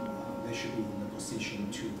they should be in a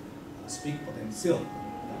position to speak for themselves.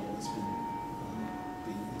 They always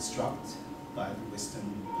being instructed by the Western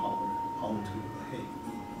power how to behave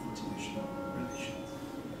in international relations.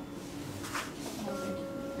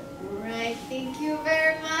 Right, thank you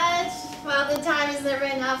very much. Well, the time is never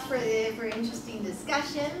enough for interesting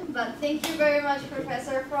discussion, but thank you very much,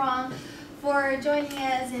 Professor Hwang, for joining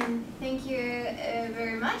us, and thank you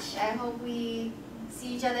very much. I hope we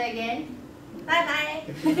see each other again. Bye-bye.